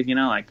the grave,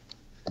 like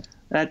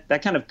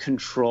that kind of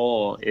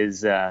control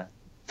is,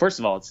 first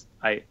of all,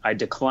 I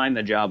decline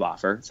the job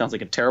offer. It sounds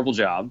like a terrible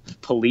job,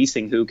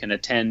 policing who can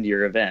attend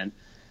your event.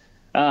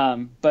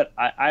 But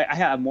I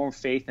have more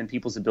faith in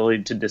people's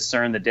ability to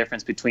discern the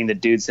difference between the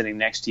dude sitting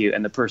next to you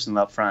and the person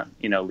up front,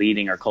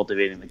 leading or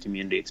cultivating the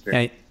community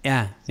experience.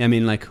 Yeah. I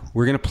mean, like,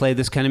 we're going to play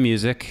this kind of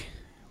music.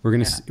 We're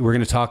going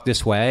to talk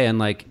this way. And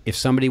like, if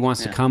somebody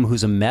wants to come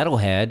who's a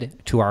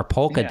metalhead to our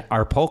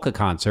polka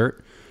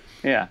concert.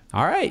 Yeah.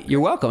 All right. You're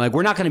welcome. Like,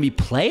 we're not going to be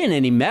playing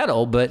any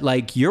metal, but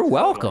like, you're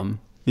welcome.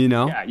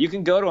 Yeah, you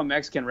can go to a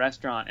Mexican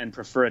restaurant and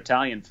prefer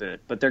Italian food,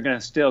 but they're going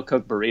to still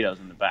cook burritos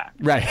in the back.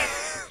 Right.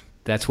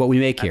 That's what we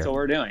make here. That's what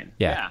we're doing.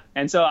 Yeah.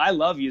 And so I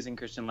love using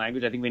Christian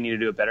language. I think we need to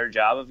do a better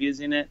job of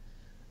using it.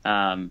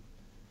 At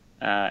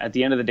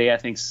the end of the day, I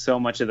think so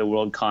much of the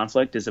world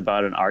conflict is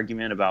about an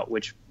argument about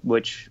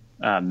which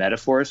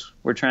metaphors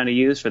we're trying to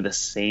use for the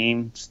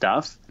same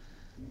stuff.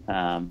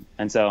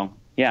 And so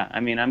Yeah, I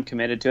mean, I'm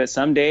committed to it.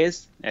 Some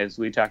days, as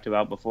we talked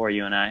about before,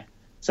 you and I,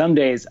 some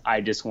days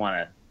I just want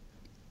to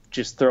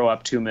just throw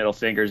up 2 middle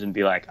fingers and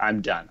be like,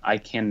 I'm done. I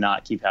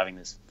cannot keep having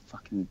this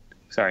fucking,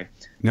 sorry.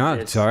 No,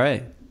 it's all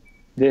right.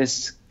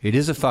 It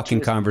is a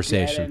fucking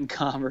conversation.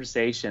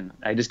 Conversation.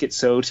 I just get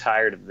so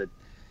tired of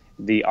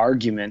the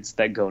arguments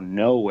that go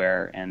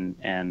nowhere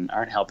and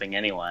aren't helping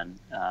anyone.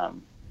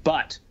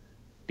 But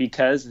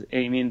because,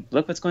 I mean,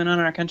 look what's going on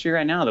in our country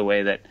right now, the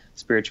way that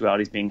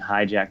spirituality is being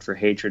hijacked for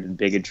hatred and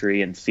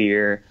bigotry and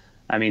fear.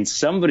 I mean,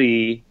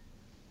 somebody,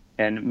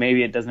 and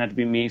maybe it doesn't have to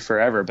be me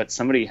forever, but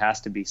somebody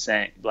has to be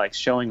saying, like,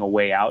 showing a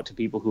way out to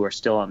people who are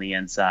still on the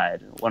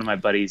inside. One of my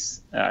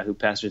buddies who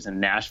pastors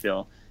in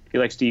Nashville, he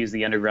likes to use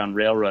the Underground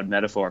Railroad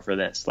metaphor for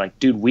this. Like,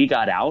 dude, we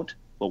got out,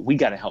 but we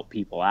got to help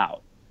people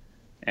out.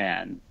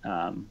 And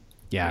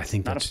yeah, I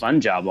think that's not a fun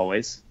job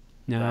always.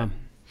 No.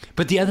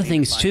 But the other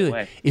things too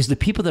is the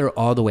people that are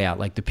all the way out,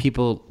 like the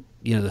people,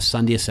 you know, the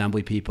Sunday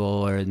Assembly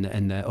people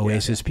and the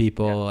Oasis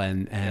people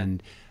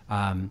and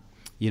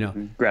you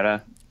know,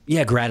 Greta.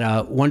 Yeah,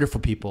 Greta,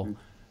 wonderful people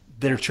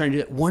that are trying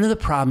to. One of the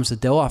problems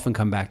that they'll often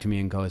come back to me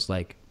and go is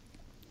like,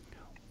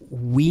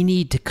 we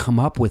need to come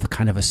up with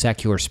kind of a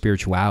secular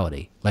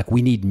spirituality. Like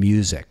we need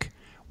music.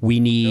 We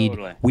need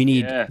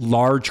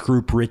large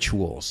group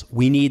rituals.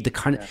 We need the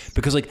kind of,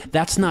 because like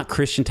that's not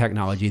Christian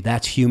technology.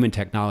 That's human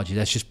technology.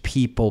 That's just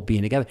people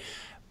being together.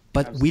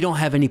 But we don't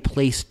have any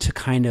place to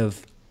kind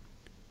of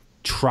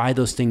try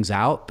those things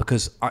out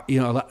because, you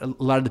know,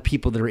 a lot of the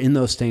people that are in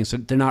those things,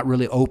 they're not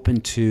really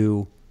open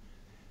to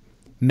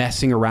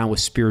messing around with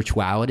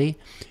spirituality.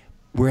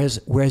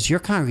 Whereas your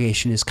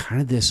congregation is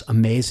kind of this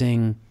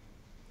amazing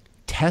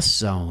test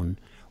zone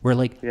where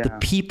like the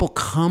people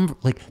come,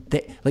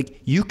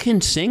 like you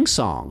can sing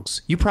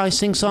songs. You probably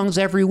sing songs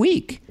every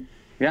week.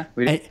 Yeah,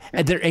 we do.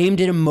 And they're aimed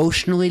at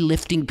emotionally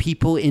lifting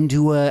people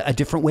into a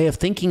different way of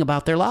thinking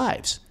about their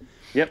lives.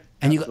 Yep,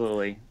 and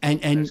absolutely. And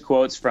there's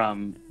quotes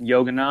from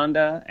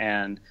Yogananda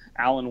and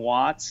Alan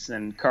Watts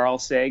and Carl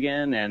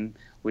Sagan, and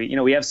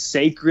we have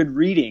sacred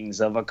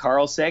readings of a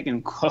Carl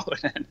Sagan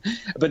quote.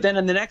 But then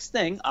in the next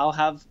thing, I'll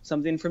have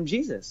something from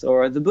Jesus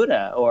or the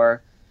Buddha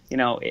or. You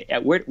know,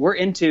 we're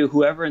into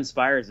whoever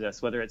inspires us,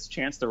 whether it's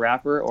Chance the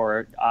Rapper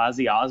or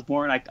Ozzy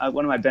Osbourne.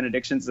 One of my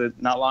benedictions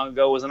not long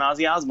ago was an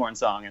Ozzy Osbourne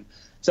song, and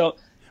so.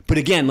 But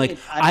again, like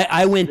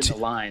I went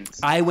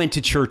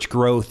to Church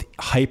Growth,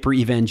 hyper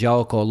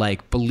evangelical,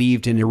 like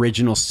believed in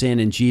original sin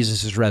and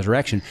Jesus'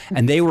 resurrection,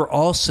 and they were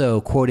also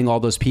quoting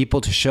all those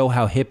people to show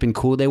how hip and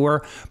cool they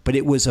were. But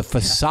it was a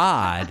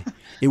facade.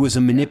 It was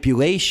a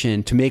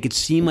manipulation to make it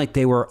seem like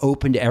they were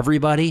open to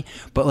everybody,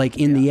 but like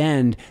in the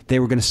end, they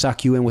were going to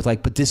suck you in with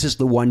like, but this is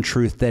the one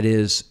truth that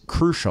is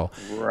crucial.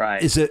 Right.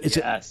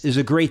 There's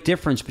a great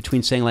difference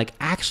between saying like,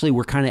 actually,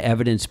 we're kind of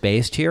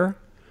evidence-based here.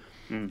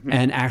 Mm-hmm.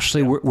 And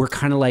actually, we're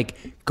kind of like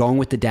going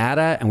with the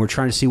data and we're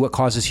trying to see what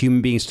causes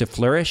human beings to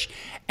flourish.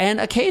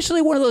 And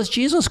occasionally one of those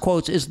Jesus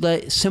quotes is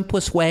the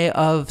simplest way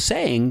of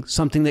saying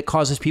something that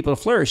causes people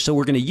to flourish. So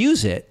we're going to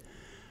use it.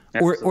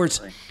 Or it's,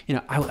 you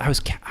know, I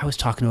was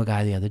talking to a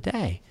guy the other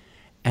day,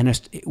 and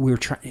we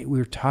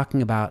were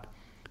talking about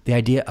the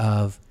idea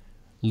of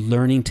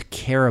learning to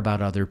care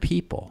about other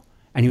people,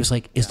 and he was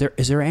like, "Is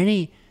there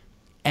any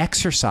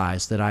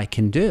exercise that I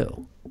can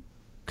do?"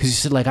 Because he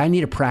said, like, I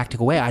need a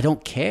practical way. I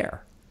don't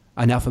care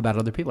enough about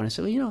other people. And I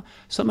said, well, you know,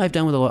 something I've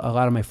done with a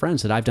lot of my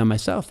friends that I've done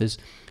myself is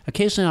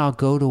occasionally I'll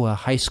go to a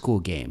high school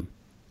game,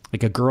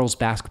 like a girls'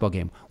 basketball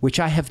game, which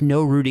I have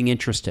no rooting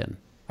interest in.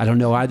 I don't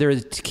know either.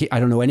 I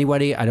don't know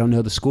anybody. I don't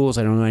know the schools.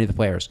 I don't know any of the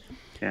players.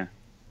 Yeah.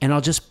 And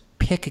I'll just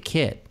pick a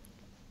kid.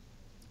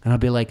 And I'll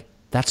be like,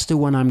 that's the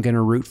one I'm going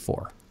to root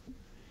for.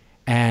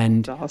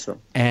 And that's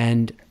awesome.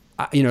 And,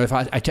 you know, if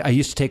I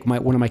used to take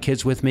one of my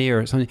kids with me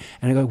or something,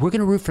 and I go, we're going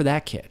to root for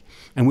that kid.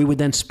 And we would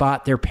then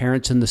spot their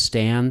parents in the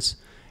stands.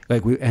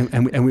 Like we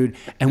would,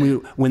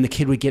 when the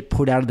kid would get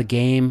put out of the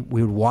game,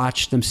 we would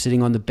watch them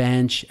sitting on the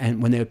bench.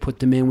 And when they would put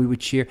them in, we would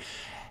cheer.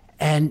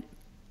 And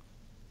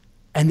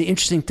the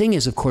interesting thing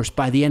is, of course,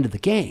 by the end of the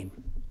game,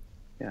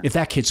 if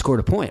that kid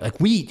scored a point, like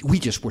we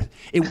just were,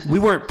 we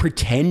weren't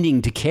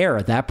pretending to care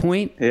at that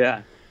point.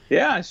 Yeah.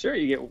 Yeah, sure.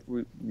 You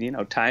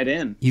get, tied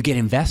in. You get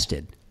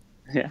invested.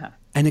 Yeah.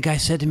 And the guy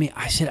said to me,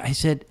 I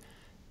said,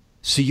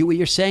 so what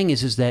you're saying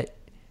is that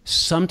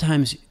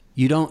sometimes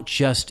you don't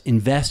just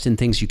invest in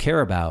things you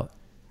care about.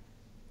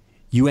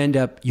 You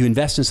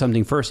invest in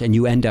something first and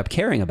you end up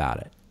caring about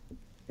it.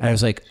 And I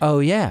was like, oh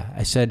yeah.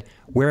 I said,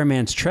 where a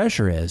man's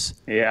treasure is,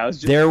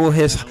 there will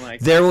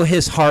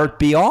his heart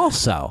be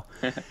also.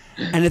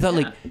 And I thought,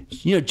 like,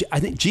 you know, I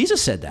think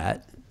Jesus said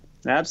that.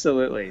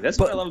 Absolutely. That's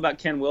what I love about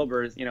Ken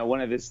Wilber. You know,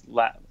 one of his,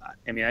 I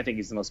think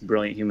he's the most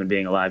brilliant human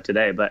being alive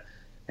today, but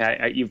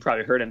you've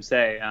probably heard him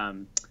say,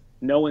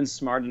 no one's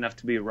smart enough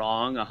to be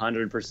wrong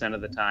 100%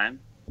 of the time.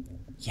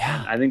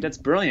 Yeah. I think that's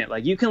brilliant.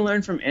 Like, you can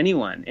learn from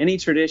anyone, any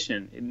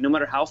tradition, no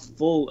matter how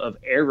full of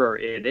error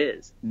it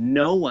is.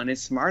 No one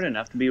is smart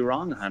enough to be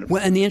wrong 100%.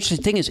 Well, and the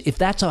interesting thing is, if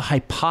that's a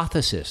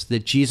hypothesis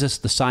that Jesus,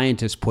 the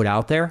scientist, put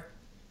out there,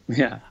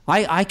 yeah,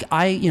 I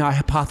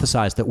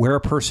hypothesize that where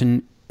a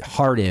person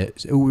heart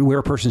is, where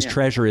a person's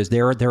treasure is,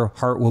 their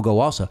heart will go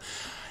also.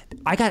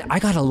 I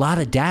got a lot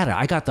of data.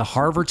 I got the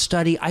Harvard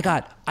study. I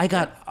got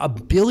a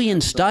billion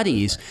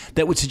studies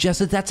that would suggest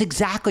that that's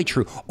exactly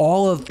true.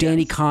 All of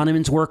Danny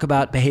Kahneman's work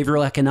about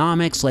behavioral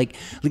economics,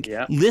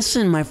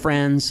 listen, my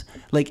friends,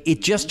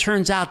 it just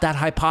turns out that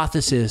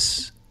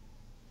hypothesis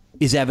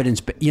is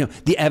evidence.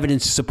 The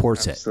evidence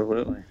supports it.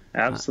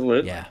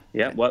 Absolutely.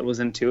 Yeah. What was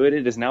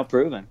intuited is now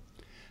proven.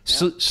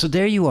 So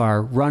there you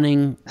are,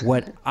 running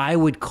what I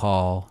would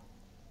call,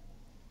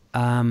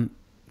 kind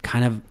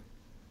of.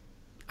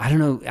 I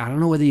don't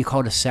know whether you call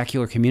it a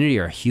secular community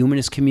or a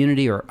humanist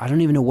community, or I don't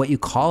even know what you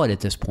call it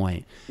at this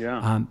point.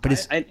 Yeah. But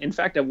it's in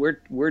fact,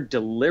 we're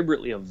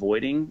deliberately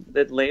avoiding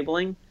that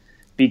labeling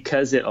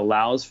because it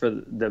allows for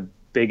the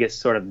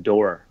biggest sort of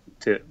door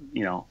to,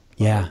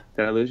 Yeah.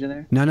 Did I lose you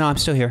there? No, I'm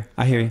still here.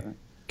 I hear you.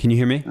 Can you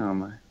hear me?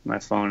 Oh, my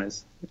phone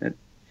is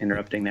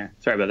interrupting there.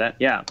 Sorry about that.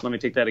 Yeah. Let me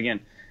take that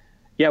again.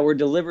 Yeah. We're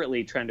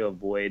deliberately trying to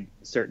avoid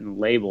certain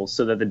labels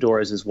so that the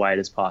door is as wide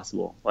as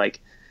possible.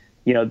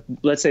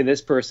 Let's say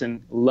this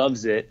person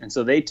loves it, and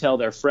so they tell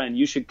their friend,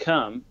 you should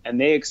come, and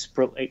they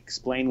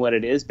explain what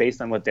it is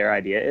based on what their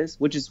idea is,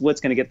 which is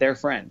what's going to get their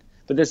friend.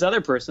 But this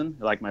other person,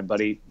 like my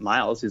buddy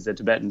Miles, who's a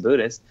Tibetan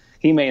Buddhist,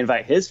 he may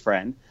invite his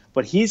friend,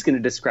 but he's going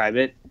to describe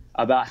it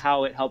about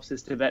how it helps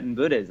his Tibetan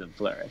Buddhism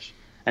flourish.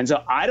 And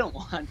so I don't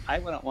want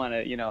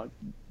to,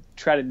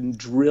 try to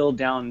drill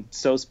down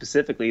so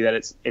specifically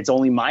that it's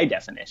only my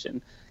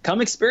definition.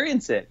 Come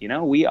experience it.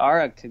 We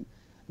are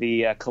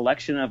the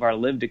collection of our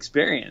lived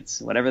experience,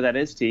 whatever that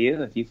is to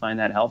you. If you find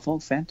that helpful,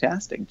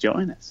 fantastic.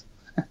 Join us.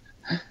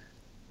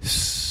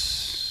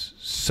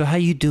 So how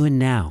you doing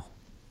now?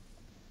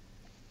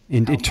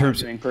 In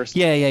terms of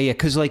personally? Yeah.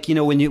 Because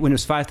when it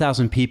was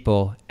 5,000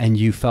 people and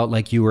you felt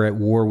like you were at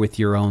war with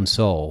your own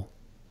soul,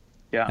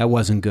 that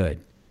wasn't good.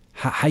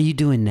 How you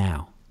doing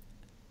now?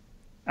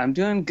 I'm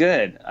doing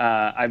good.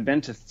 I've been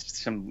to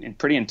some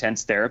pretty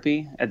intense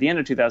therapy. At the end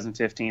of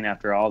 2015,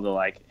 after all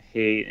the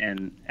hate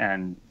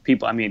and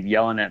people,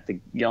 yelling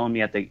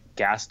me at the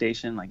gas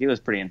station, it was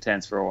pretty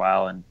intense for a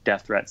while, and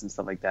death threats and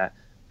stuff like that,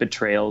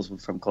 betrayals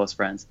from close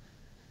friends.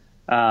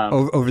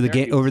 Over the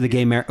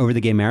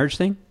gay marriage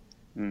thing.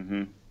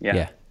 Mm-hmm.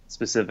 Yeah.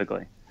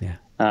 Specifically. Yeah.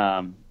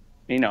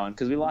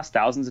 Because we lost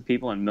thousands of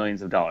people and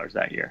millions of dollars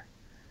that year.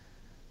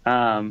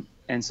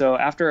 And so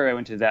after I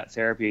went to that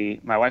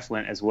therapy, my wife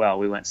went as well.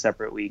 We went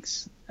separate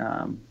weeks.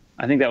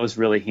 I think that was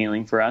really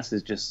healing for us,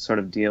 is just sort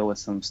of deal with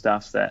some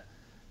stuff that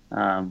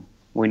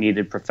we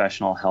needed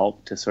professional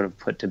help to sort of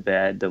put to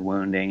bed, the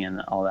wounding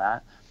and all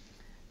that.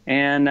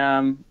 And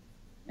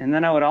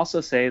then I would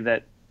also say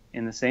that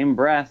in the same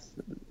breath,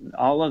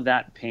 all of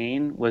that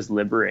pain was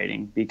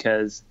liberating,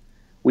 because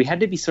we had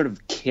to be sort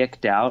of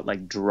kicked out,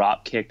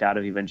 drop kicked out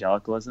of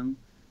evangelicalism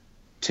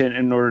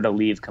in order to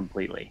leave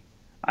completely.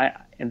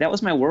 And that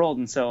was my world.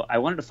 And so I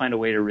wanted to find a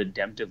way to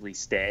redemptively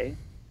stay.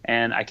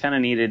 And I kind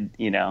of needed,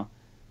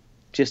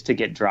 just to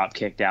get drop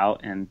kicked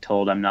out and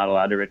told I'm not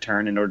allowed to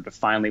return in order to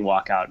finally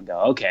walk out and go,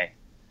 okay,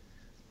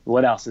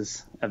 what else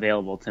is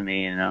available to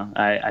me?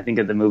 I think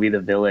of the movie The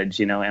Village,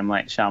 M.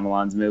 Night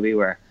Shyamalan's movie,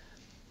 where,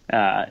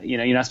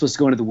 you're not supposed to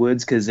go into the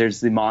woods because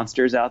there's the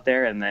monsters out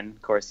there. And then,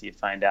 of course, you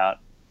find out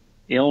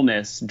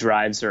illness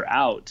drives her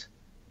out,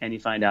 and you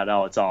find out,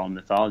 it's all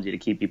mythology to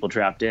keep people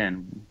trapped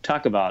in.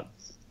 Talk about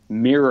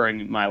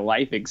mirroring my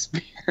life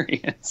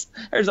experience.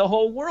 There's a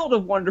whole world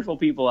of wonderful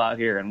people out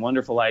here, and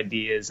wonderful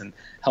ideas and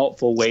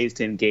helpful ways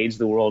to engage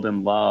the world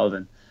in love.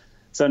 And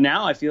so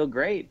now I feel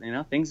great.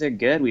 Things are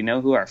good. We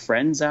know who our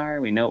friends are.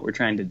 We know what we're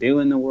trying to do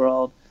in the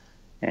world.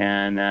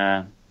 And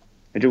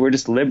we're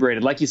just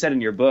liberated. Like you said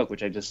in your book,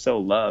 which I just so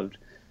loved,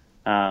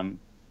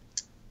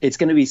 it's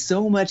going to be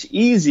so much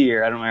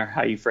easier. I don't know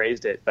how you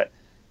phrased it, but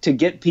to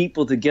get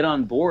people to get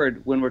on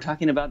board when we're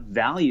talking about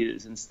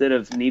values instead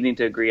of needing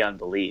to agree on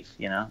belief,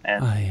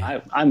 and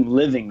I'm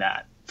living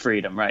that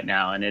freedom right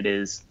now, and it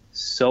is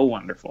so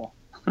wonderful.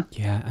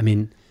 Yeah.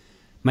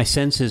 My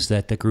sense is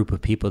that the group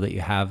of people that you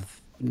have,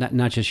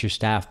 not just your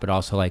staff, but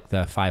also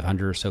the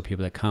 500 or so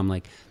people that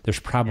come, there's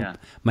probably,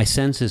 my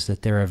sense is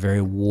that they're a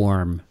very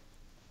warm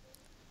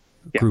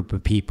group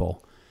of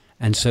people.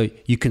 And so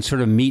you can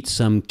sort of meet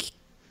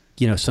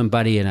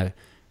somebody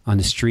on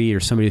the street,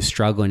 or somebody who's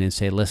struggling, and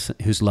say, listen,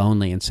 who's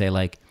lonely, and say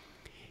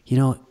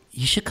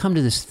you should come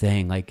to this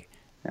thing.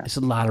 There's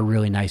a lot of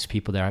really nice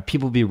people there.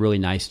 People will be really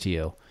nice to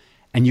you.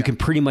 And you can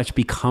pretty much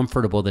be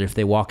comfortable that if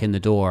they walk in the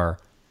door,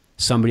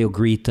 somebody will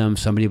greet them.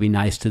 Somebody will be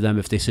nice to them.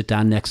 If they sit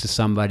down next to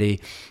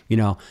somebody,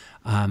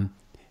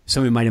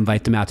 somebody might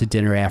invite them out to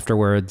dinner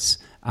afterwards.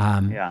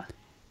 And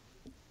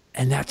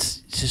that's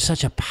just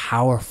such a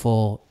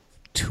powerful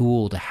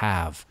tool to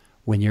have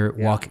when you're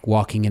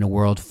walking in a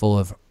world full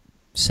of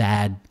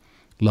sad,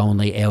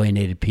 lonely,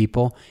 alienated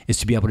people, is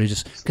to be able to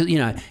just to be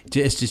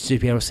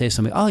able to say to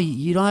somebody, oh,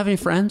 you don't have any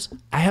friends?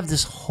 I have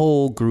this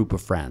whole group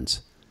of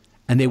friends.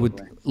 And they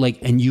would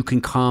and you can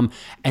come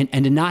and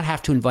to not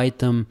have to invite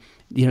them,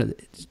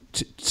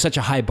 such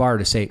a high bar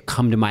to say,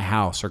 come to my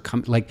house, or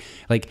come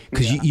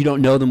because you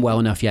don't know them well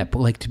enough yet, but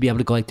like to be able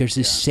to go like, there's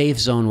this safe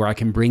zone where I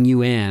can bring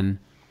you in.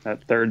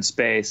 That third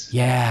space.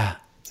 Yeah.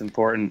 It's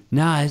important.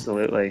 No,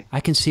 absolutely. I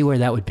can see where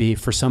that would be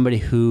for somebody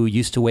who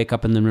used to wake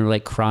up in the middle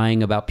like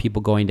crying about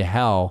people going to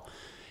hell.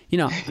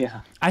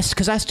 Yeah.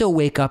 Because I still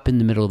wake up in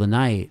the middle of the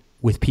night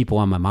with people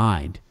on my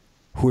mind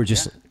who are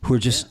just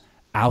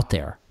out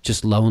there,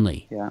 just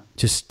lonely,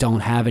 just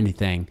don't have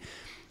anything.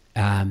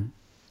 And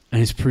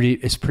it's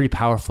pretty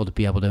powerful to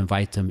be able to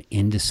invite them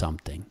into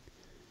something.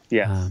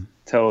 Yes,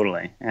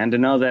 totally. And to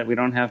know that we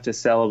don't have to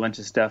sell a bunch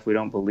of stuff we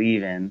don't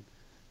believe in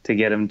to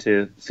get them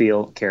to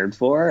feel cared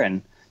for,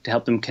 and to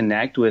help them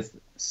connect with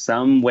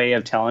some way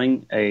of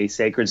telling a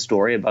sacred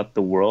story about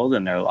the world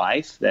and their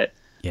life that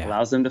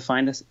allows them to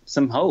find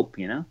some hope,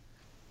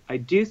 I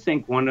do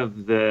think one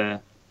of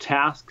the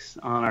tasks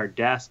on our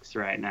desks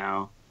right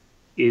now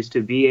is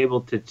to be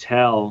able to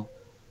tell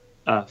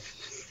a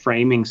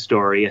framing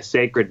story, a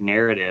sacred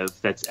narrative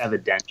that's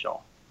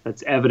evidential,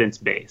 that's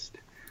evidence-based.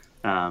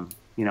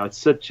 It's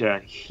such a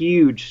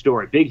huge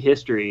story. Big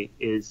History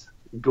is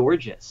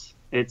gorgeous.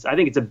 I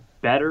think it's a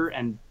better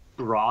and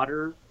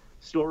broader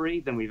story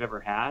than we've ever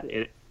had.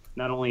 It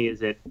not only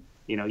is it,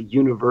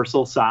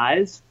 universal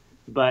size,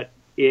 but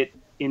it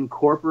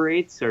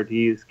incorporates, or to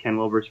use Ken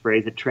Wilber's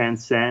phrase, it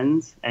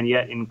transcends and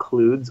yet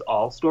includes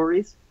all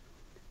stories.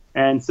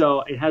 And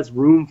so it has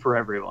room for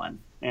everyone.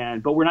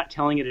 But we're not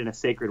telling it in a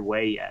sacred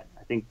way yet.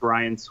 I think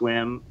Brian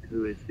Swim,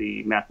 who is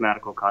the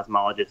mathematical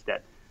cosmologist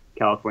at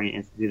California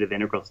Institute of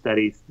Integral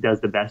Studies,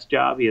 does the best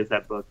job. He has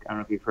that book. I don't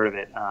know if you've heard of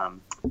it.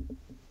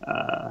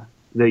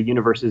 The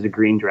Universe is a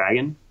Green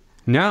Dragon.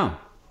 No,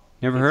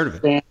 never heard of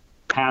it.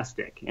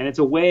 Fantastic. And it's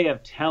a way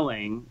of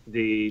telling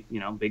the,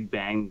 Big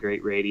Bang,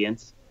 Great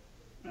Radiance,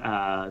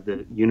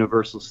 the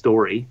universal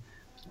story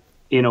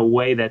in a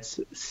way that's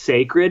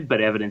sacred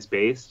but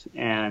evidence-based.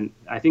 And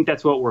I think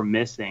that's what we're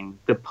missing.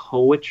 The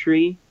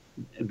poetry,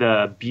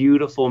 the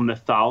beautiful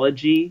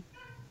mythology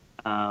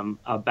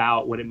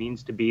about what it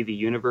means to be the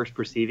universe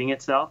perceiving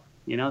itself.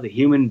 The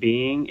human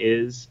being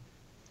is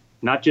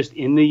not just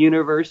in the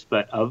universe,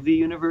 but of the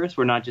universe.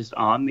 We're not just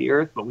on the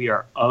earth, but we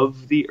are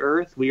of the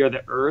earth. We are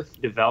the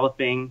earth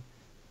developing,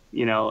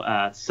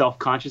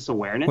 self-conscious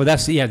awareness. Well,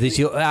 that's the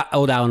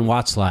old Alan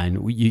Watts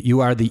line. You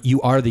are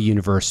the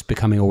universe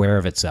becoming aware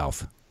of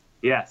itself.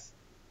 Yes.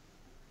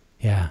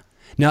 Yeah.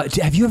 Now,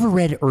 have you ever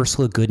read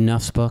Ursula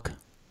Goodenough's book?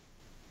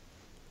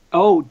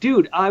 Oh,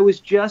 dude, I was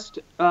just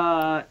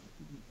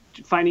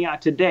finding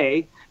out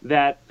today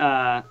that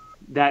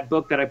that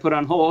book that I put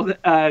on hold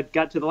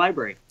got to the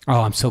library.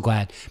 Oh, I'm so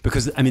glad,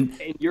 because in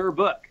your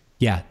book.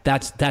 Yeah,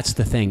 that's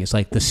the thing. It's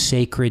like the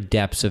sacred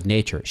depths of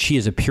nature. She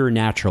is a pure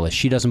naturalist.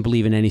 She doesn't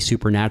believe in any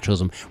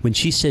supernaturalism. When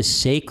she says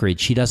sacred,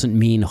 she doesn't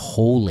mean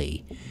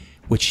holy.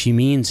 What she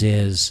means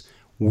is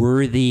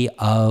worthy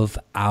of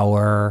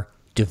our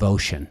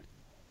devotion.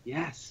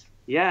 Yes.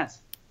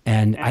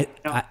 And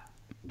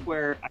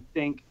where I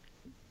think,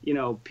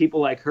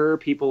 people like her,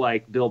 people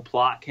like Bill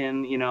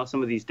Plotkin,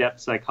 some of these depth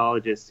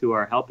psychologists who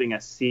are helping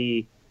us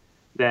see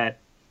that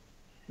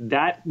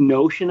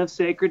notion of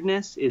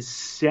sacredness is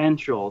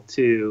central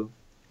to,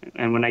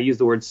 and when I use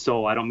the word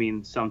soul, I don't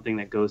mean something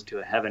that goes to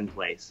a heaven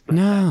place, but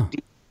that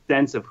deep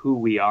sense of who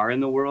we are in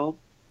the world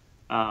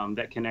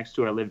that connects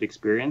to our lived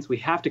experience. We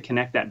have to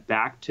connect that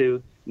back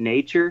to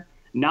nature,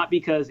 not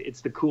because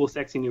it's the cool,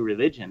 sexy new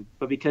religion,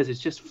 but because it's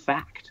just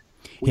fact.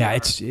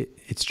 It's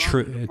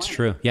true. It's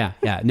true. Yeah.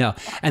 No,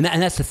 and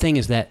that's the thing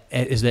is that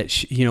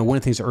she, one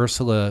of the things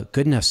Ursula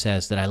Goodenough's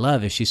says that I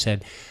love is she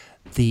said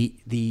the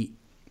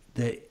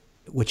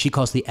what she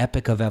calls the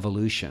epic of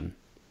evolution.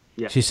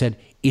 Yeah. She said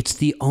it's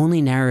the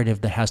only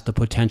narrative that has the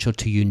potential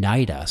to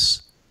unite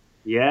us.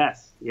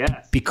 Yes.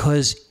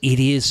 Because it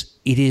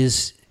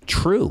is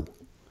true.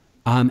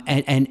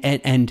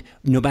 And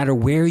no matter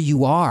where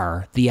you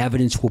are, the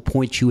evidence will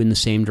point you in the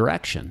same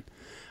direction.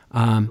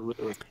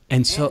 Absolutely.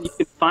 And you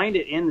can find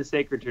it in the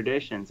sacred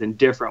traditions in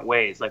different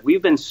ways. Like,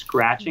 we've been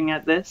scratching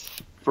at this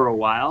for a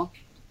while,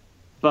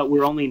 but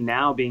we're only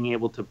now being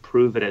able to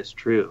prove it as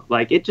true.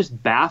 Like, it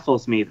just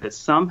baffles me that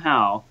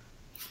somehow,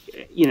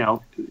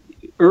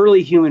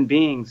 early human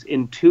beings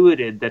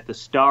intuited that the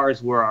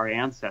stars were our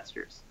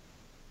ancestors.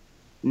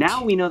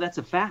 Now we know that's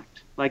a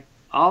fact. Like,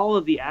 all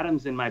of the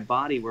atoms in my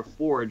body were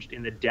forged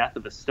in the death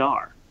of a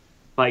star.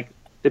 Like,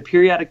 the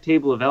periodic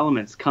table of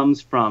elements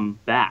comes from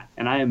that,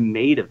 and I am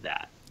made of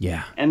that.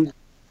 Yeah. And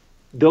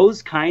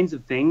those kinds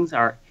of things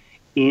are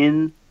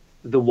in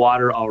the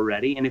water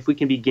already. And if we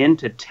can begin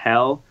to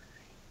tell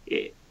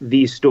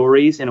these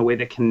stories in a way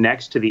that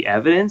connects to the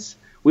evidence,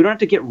 we don't have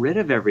to get rid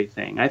of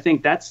everything. I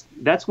think that's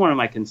one of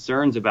my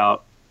concerns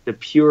about the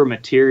pure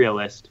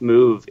materialist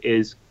move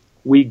is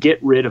we get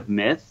rid of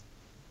myth.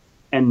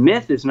 And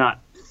myth is not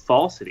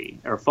falsity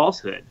or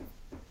falsehood.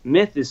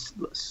 Myth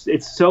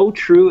it's so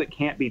true it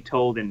can't be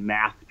told in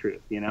math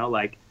truth,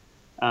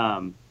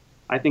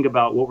 I think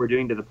about what we're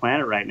doing to the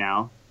planet right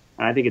now,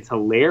 and I think it's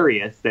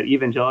hilarious that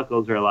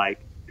evangelicals are like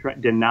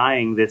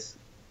denying this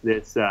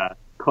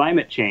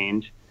climate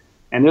change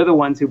And they're the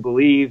ones who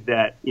believe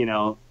that,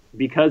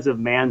 because of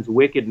man's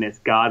wickedness,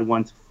 God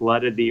once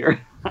flooded the earth.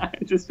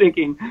 I'm just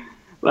thinking,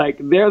 like,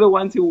 they're the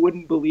ones who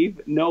wouldn't believe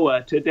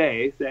Noah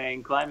today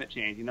saying climate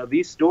change.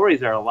 These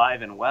stories are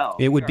alive and well.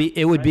 It would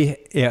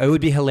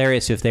be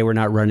hilarious if they were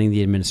not running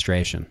the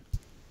administration.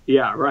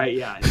 Yeah, right.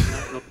 Yeah, it's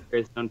not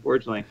hilarious,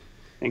 unfortunately.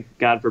 Thank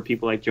God for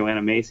people like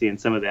Joanna Macy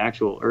and some of the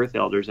actual Earth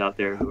elders out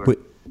there who are doing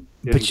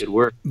good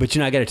work. But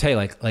I got to tell you,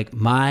 like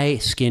my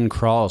skin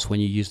crawls when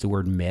you use the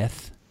word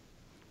myth,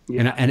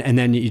 and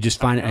then you just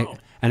find it.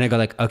 And I go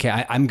like,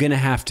 okay, I'm gonna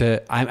have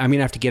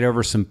to get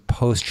over some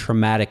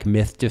post-traumatic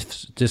myth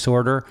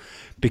disorder,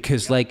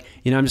 because I'm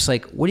just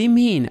like, what do you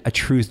mean a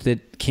truth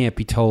that can't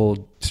be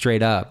told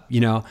straight up,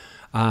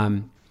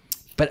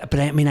 But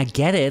I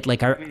get it.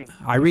 Like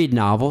I read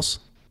novels.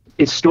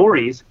 Its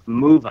stories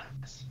move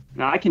us.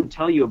 Now I can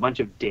tell you a bunch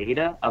of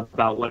data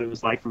about what it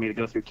was like for me to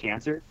go through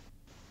cancer,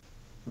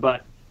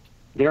 but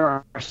there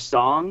are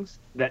songs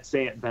that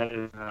say it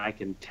better than I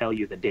can tell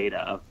you the data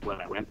of what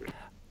I went through.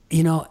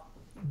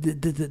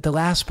 The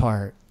last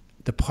part,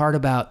 the part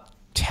about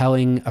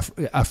telling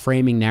a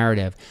framing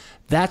narrative,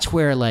 that's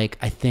where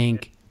I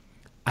think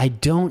I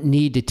don't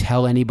need to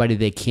tell anybody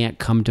they can't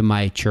come to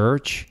my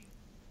church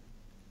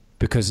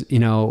because,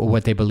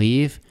 what they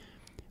believe.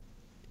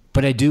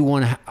 But I do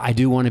want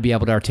to be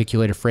able to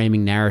articulate a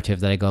framing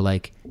narrative that I go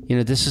like,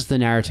 this is the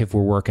narrative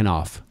we're working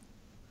off.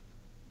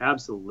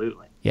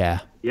 Absolutely. Yeah.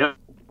 Yep.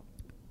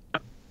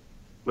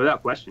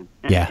 Without question.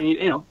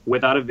 And,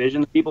 without a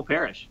vision, the people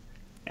perish.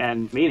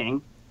 And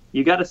meaning,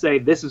 you got to say,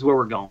 this is where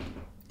we're going.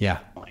 Yeah.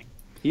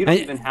 You don't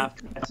even have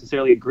to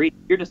necessarily agree.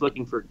 You're just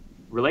looking for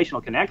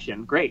relational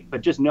connection. Great. But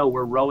just know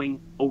we're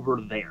rowing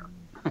over there.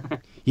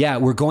 Yeah,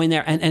 we're going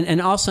there.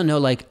 And also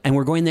know, and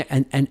we're going there.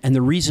 And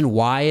the reason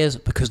why is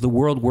because the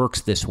world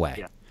works this way.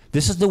 Yeah.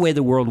 This is the way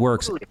the world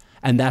works.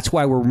 And that's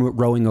why we're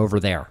rowing over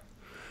there.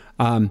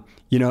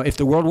 If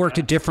the world worked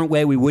a different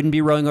way, we wouldn't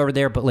be rowing over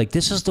there. But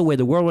this is the way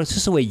the world works. This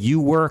is the way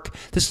you work.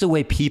 This is the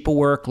way people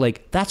work.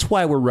 That's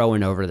why we're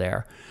rowing over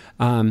there.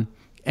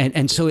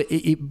 And so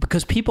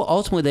because people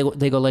ultimately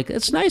they go like,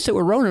 it's nice that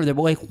we're rowing over there,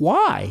 but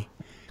why?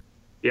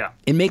 Yeah.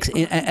 It makes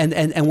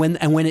and when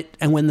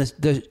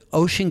the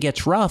ocean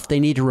gets rough,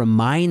 they need to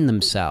remind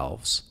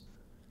themselves,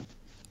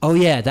 oh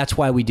yeah, that's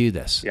why we do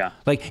this. Yeah.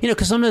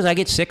 Because sometimes I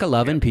get sick of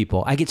loving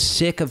people. I get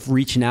sick of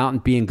reaching out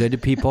and being good to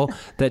people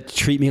that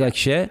treat me like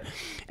shit.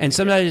 And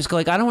sometimes I just go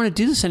like, I don't want to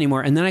do this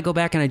anymore. And then I go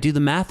back and I do the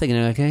math thing and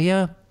I'm like,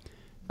 yeah,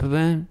 but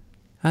then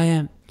I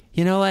am.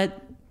 You know what?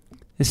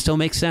 It still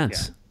makes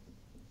sense.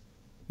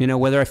 Yeah.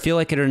 Whether I feel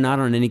like it or not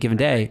on any given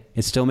day,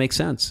 it still makes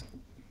sense.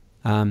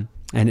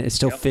 And it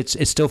still fits.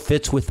 It still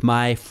fits with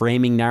my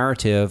framing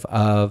narrative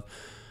of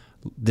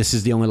this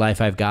is the only life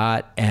I've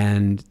got,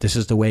 and this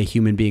is the way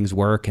human beings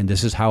work, and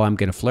this is how I'm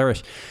going to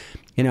flourish.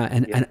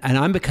 And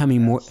I'm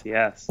becoming more.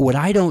 Yes. What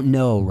I don't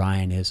know,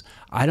 Ryan, is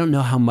I don't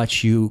know how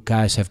much you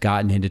guys have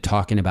gotten into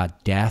talking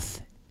about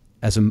death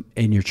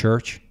in your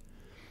church.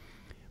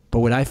 But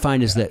what I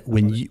find is that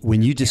when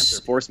you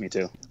just force me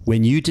to,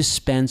 when you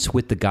dispense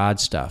with the God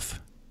stuff,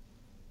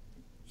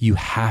 you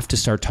have to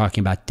start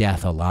talking about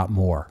death a lot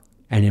more.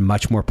 And in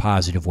much more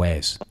positive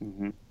ways.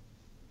 Mm-hmm.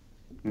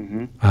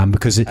 Mm-hmm.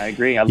 Because I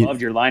agree. I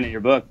loved your line in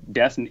your book.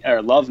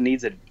 Love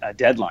needs a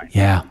deadline.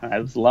 Yeah,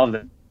 I love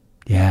that.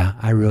 Yeah,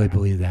 I really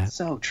believe that.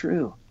 So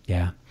true.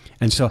 Yeah,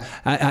 and so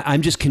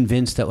I'm just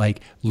convinced that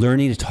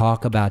learning to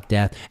talk about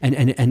death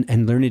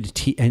and learning to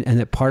teach, and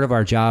that part of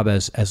our job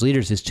as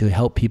leaders is to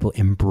help people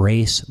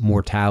embrace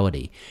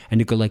mortality and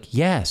to go like,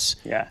 yes,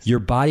 your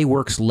body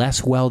works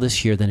less well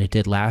this year than it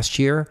did last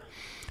year.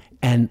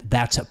 And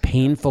that's a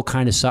painful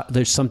kind of,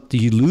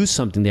 you lose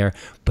something there,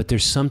 but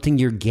there's something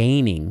you're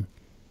gaining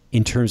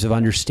in terms of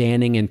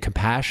understanding and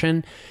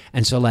compassion.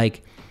 And so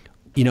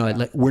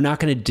we're not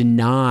going to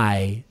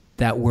deny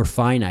that we're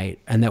finite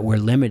and that we're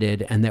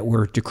limited and that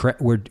we're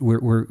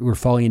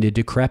falling into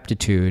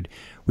decrepitude.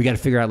 We got to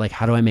figure out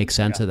how do I make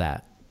sense of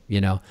that,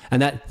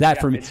 and that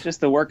for me, it's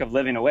just the work of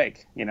living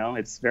awake.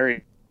 It's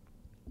very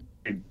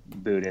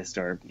Buddhist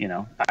or,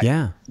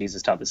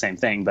 Jesus taught the same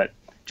thing, but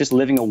just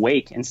living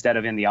awake instead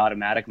of in the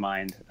automatic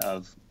mind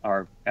of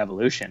our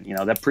evolution.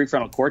 That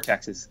prefrontal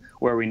cortex is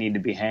where we need to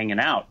be hanging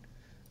out.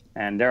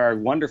 And there are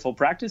wonderful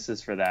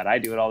practices for that. I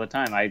do it all the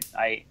time.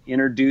 I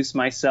introduce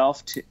my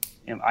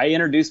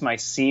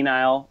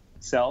senile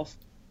self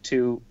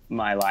to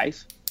my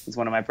life. It's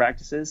one of my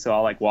practices. So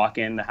I'll walk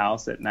in the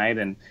house at night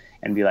and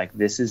be like,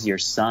 this is your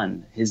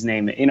son. His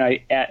name,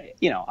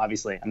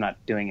 obviously I'm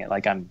not doing it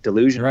like I'm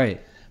delusional, right?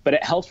 But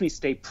it helps me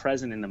stay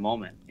present in the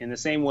moment in the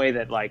same way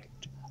that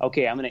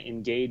okay, I'm going to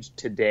engage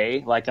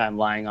today like I'm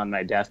lying on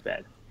my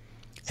deathbed.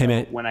 So hey,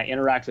 man. When I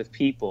interact with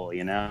people,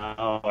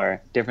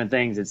 or different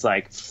things,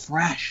 it's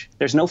fresh.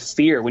 There's no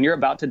fear. When you're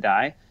about to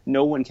die,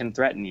 no one can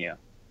threaten you.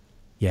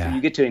 Yeah. So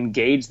you get to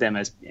engage them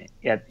as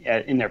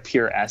in their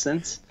pure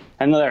essence.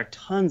 And there are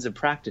tons of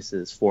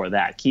practices for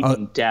that,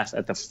 keeping death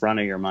at the front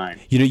of your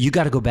mind. You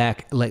got to go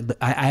back.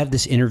 I have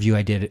this interview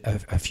I did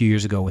a few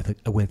years ago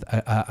with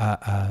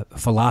a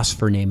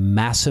philosopher named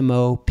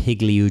Massimo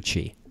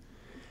Pigliucci.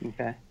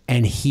 Okay.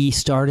 And he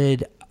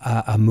started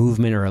a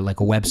movement, or like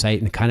a website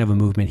and kind of a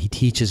movement. He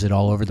teaches it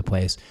all over the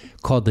place,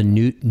 called the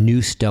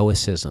New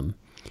Stoicism.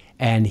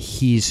 And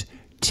he's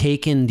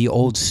taken the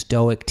old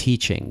Stoic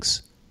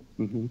teachings,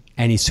 and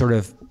he's sort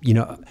of,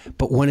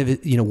 but one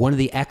of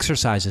the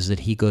exercises that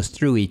he goes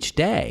through each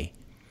day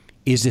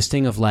is this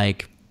thing of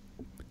like,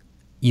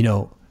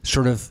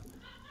 sort of,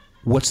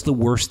 what's the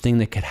worst thing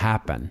that could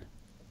happen?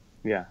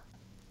 Yeah.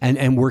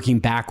 And working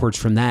backwards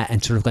from that,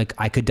 and sort of like,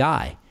 I could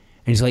die.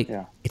 And he's like,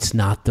 it's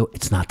not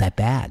that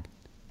bad.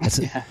 That's,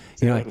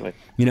 totally.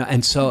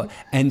 And so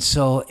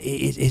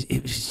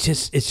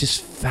it's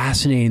just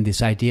fascinating,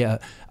 this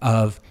idea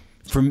of,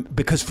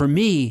 because for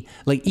me,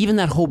 like, even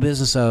that whole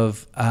business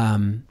of,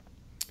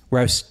 where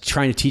I was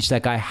trying to teach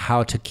that guy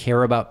how to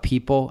care about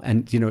people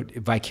and,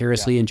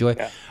 vicariously enjoy.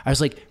 Yeah. I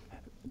was like,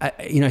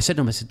 I said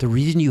to him, the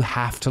reason you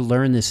have to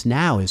learn this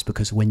now is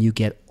because when you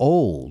get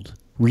old,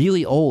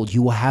 really old,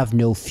 you will have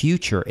no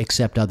future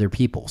except other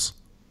people's.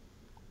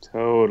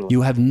 Totally.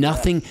 You have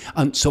nothing.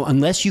 So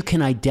unless you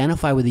can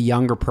identify with a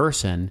younger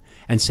person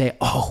and say,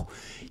 oh,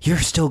 you're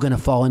still going to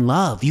fall in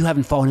love. You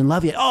haven't fallen in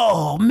love yet.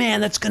 Oh,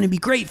 man, that's going to be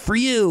great for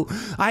you.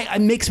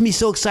 It makes me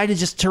so excited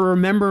just to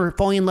remember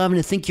falling in love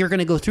and to think you're going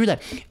to go through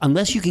that.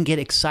 Unless you can get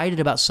excited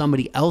about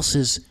somebody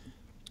else's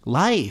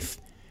life,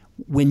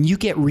 when you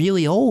get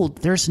really old,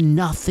 there's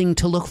nothing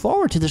to look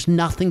forward to. There's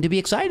nothing to be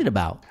excited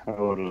about.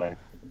 Totally.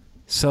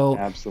 So,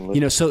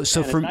 absolutely. So and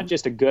for it's not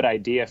just a good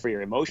idea for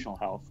your emotional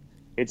health.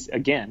 It's,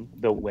 again,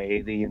 the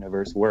way the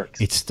universe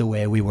works. It's the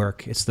way we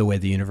work. It's the way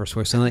the universe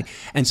works. And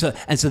so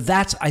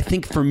that's, I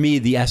think, for me,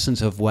 the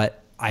essence of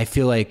what I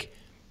feel like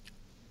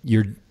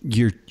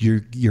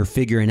you're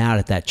figuring out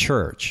at that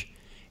church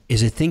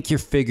is, I think you're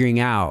figuring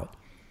out,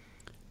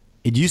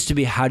 it used to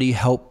be, how do you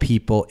help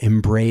people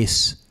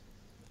embrace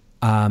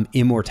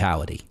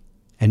immortality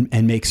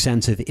and make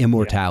sense of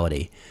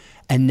immortality?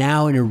 Yeah. And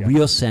now, in a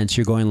real sense,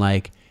 you're going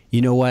like,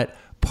 you know what?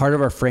 Part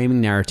of our framing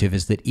narrative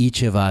is that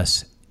each of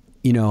us,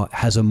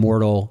 has a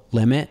mortal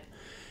limit,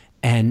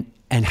 and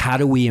how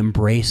do we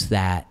embrace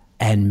that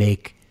and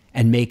make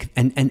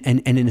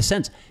in a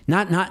sense,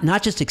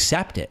 not just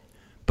accept it,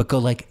 but go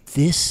like,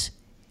 this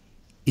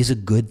is a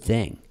good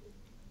thing.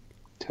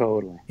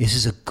 Totally. This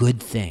is a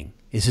good thing.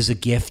 This is a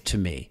gift to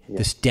me. Yeah.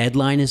 This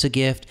deadline is a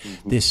gift.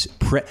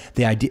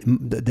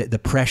 Mm-hmm. The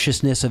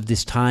preciousness of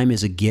this time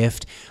is a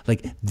gift.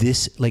 Like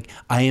this, like,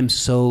 I am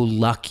so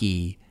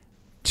lucky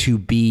to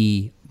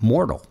be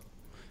mortal.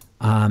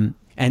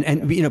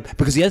 And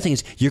because the other thing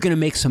is, you're going to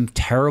make some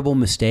terrible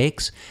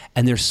mistakes,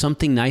 and there's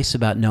something nice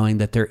about knowing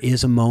that there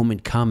is a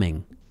moment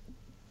coming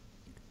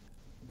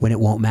when it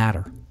won't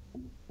matter.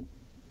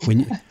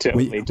 When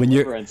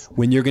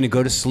you're going to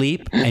go to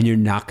sleep and you're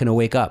not going to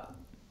wake up.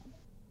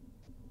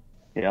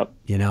 Yep.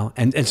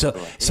 And so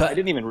I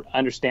didn't even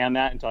understand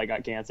that until I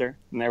got cancer.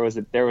 And there was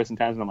some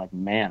times when I'm like,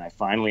 man, I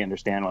finally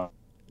understand why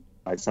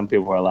some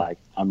people are like,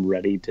 I'm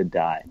ready to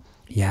die.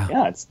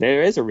 Yeah,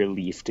 there is a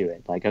relief to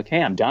it. Like,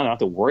 okay, I'm done. I don't have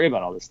to worry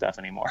about all this stuff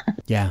anymore.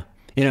 Yeah.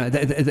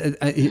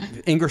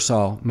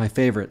 Ingersoll, my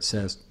favorite,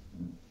 says,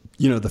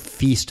 the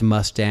feast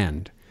must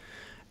end.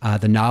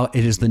 It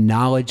is the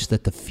knowledge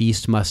that the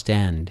feast must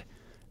end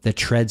that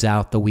treads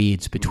out the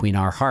weeds between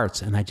our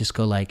hearts. And I just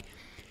go like,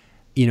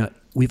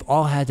 we've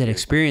all had that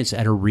experience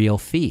at a real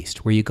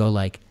feast where you go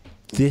like,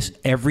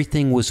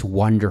 everything was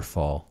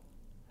wonderful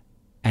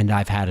and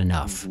I've had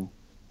enough. Mm-hmm.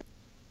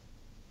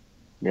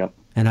 Yep.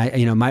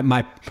 And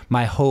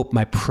my hope,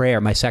 my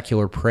prayer, my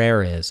secular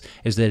prayer is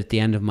that at the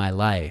end of my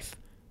life,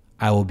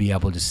 I will be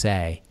able to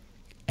say,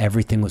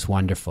 everything was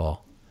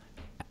wonderful.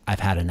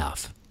 I've had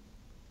enough.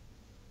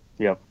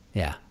 Yep.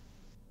 Yeah.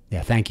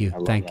 Thank you.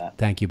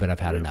 Thank you. But I've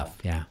had enough.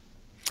 Yeah.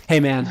 Hey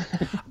man,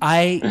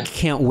 I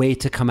can't wait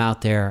to come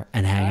out there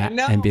and hang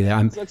out and be there.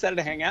 I'm so excited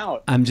to hang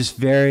out. I'm just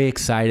very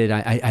excited.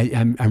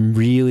 I'm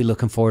really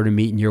looking forward to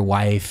meeting your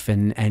wife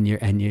and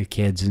your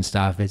kids and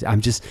stuff.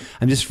 I'm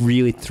just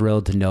really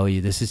thrilled to know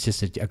you. This is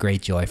just a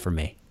great joy for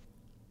me.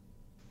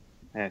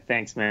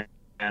 Thanks, man.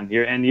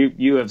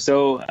 You have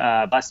so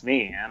blessed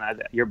me.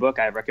 And your book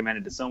I've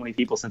recommended to so many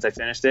people since I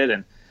finished it.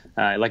 And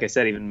like I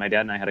said, even my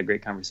dad and I had a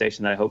great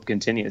conversation that I hope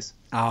continues.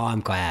 Oh, I'm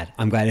glad.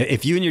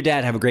 If you and your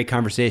dad have a great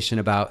conversation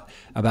about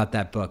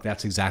that book,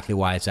 that's exactly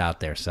why it's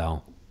out there.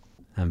 So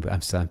I'm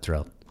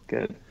thrilled.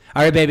 Good.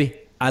 All right, baby.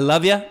 I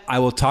love you. I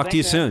will talk to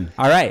you soon.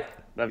 All right.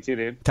 Love you too,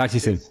 dude. Talk to you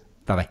soon.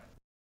 Bye-bye.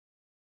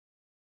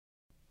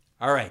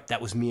 All right.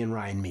 That was me and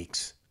Ryan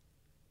Meeks.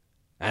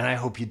 And I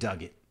hope you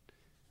dug it.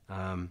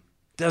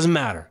 Doesn't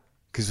matter,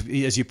 because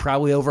as you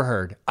probably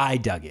overheard, I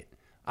dug it.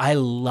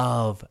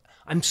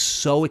 I'm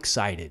so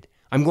excited.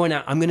 I'm going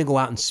to go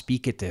out and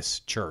speak at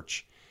this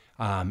church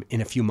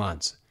in a few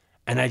months,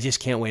 and I just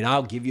can't wait.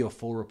 I'll give you a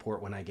full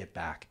report when I get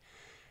back.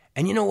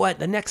 And you know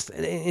what? In the next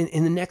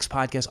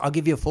podcast, I'll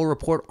give you a full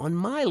report on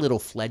my little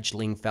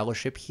fledgling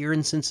fellowship here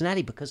in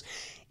Cincinnati, because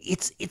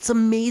it's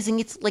amazing.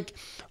 It's like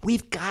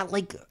we've got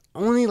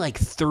only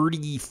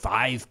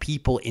 35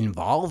 people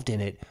involved in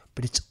it,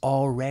 but it's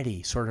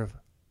already sort of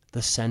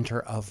the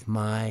center of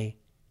my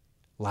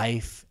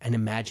life and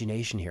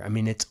imagination here. I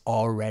mean, it's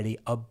already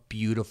a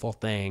beautiful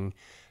thing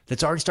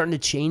that's already starting to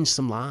change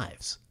some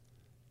lives,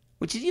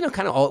 which is,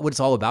 kind of what it's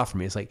all about for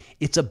me. It's like,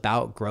 it's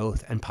about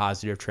growth and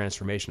positive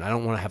transformation. I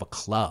don't want to have a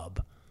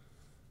club.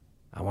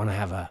 I want to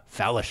have a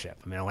fellowship.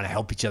 I mean, I want to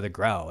help each other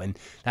grow. And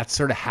that's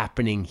sort of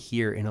happening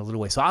here in a little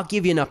way. So I'll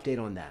give you an update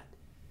on that.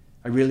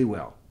 I really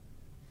will.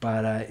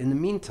 But in the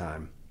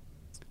meantime,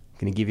 I'm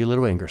going to give you a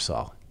little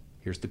Ingersoll.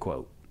 Here's the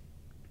quote.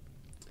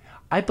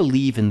 I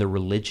believe in the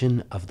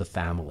religion of the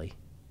family.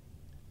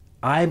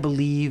 I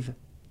believe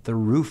the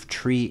roof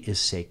tree is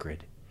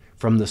sacred.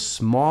 From the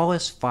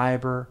smallest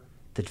fiber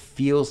that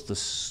feels the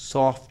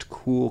soft,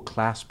 cool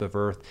clasp of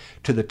earth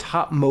to the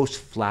topmost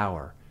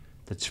flower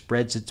that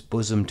spreads its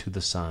bosom to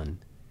the sun,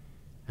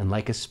 and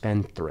like a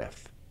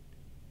spendthrift,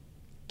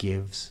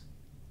 gives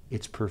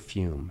its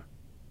perfume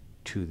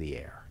to the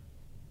air.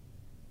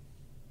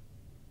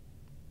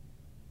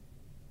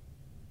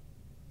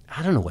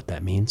 I don't know what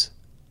that means.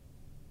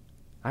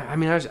 I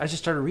just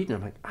started reading.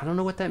 I'm like, I don't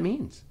know what that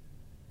means.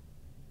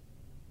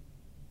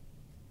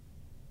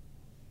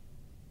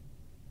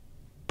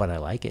 But I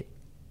like it.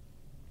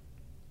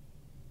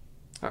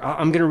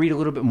 I'm going to read a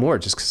little bit more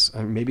just because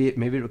maybe it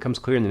becomes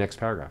clear in the next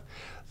paragraph.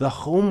 The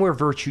home where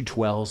virtue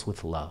dwells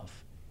with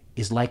love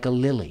is like a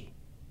lily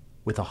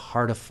with a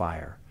heart of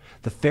fire,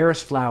 the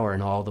fairest flower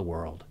in all the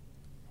world.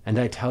 And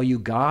I tell you,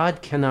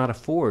 God cannot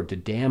afford to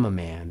damn a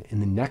man in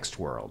the next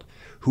world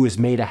who has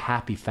made a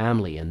happy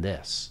family in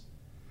this.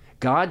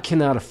 God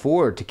cannot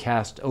afford to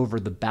cast over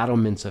the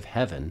battlements of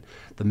heaven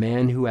the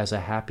man who has a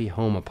happy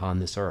home upon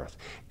this earth.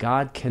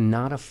 God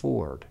cannot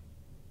afford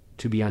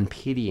to be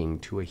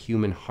unpitying to a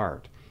human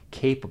heart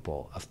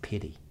capable of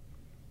pity.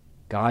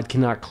 God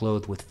cannot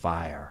clothe with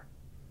fire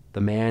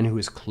the man who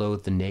is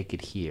clothed the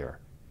naked here,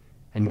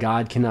 and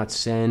God cannot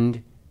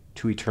send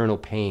to eternal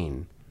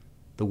pain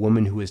the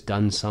woman who has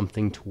done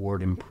something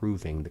toward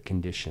improving the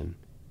condition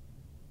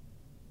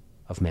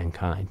of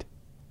mankind.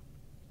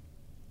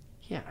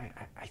 Yeah,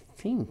 I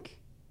think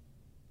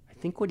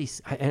what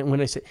he's, and when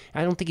I say,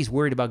 I don't think he's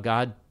worried about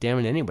God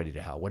damning anybody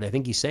to hell. What I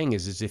think he's saying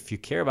is if you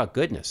care about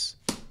goodness,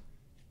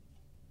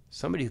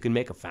 somebody who can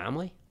make a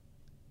family,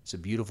 it's a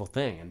beautiful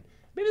thing. And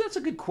maybe that's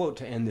a good quote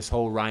to end this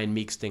whole Ryan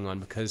Meeks thing on,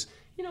 because,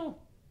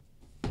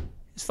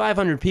 it's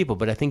 500 people,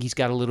 but I think he's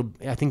got a little,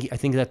 I think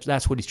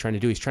that's what he's trying to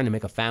do. He's trying to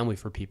make a family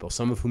for people,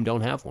 some of whom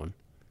don't have one.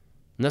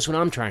 And that's what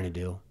I'm trying to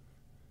do.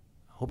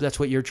 I hope that's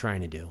what you're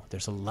trying to do.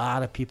 There's a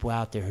lot of people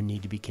out there who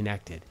need to be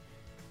connected.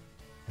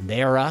 And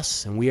they are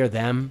us, and we are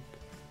them,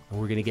 and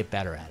we're going to get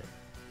better at it.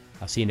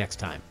 I'll see you next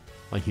time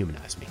on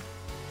Humanize Me.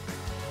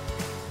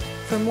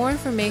 For more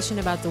information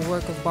about the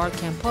work of Bart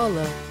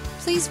Campolo,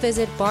 please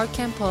visit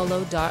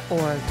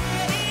bartcampolo.org.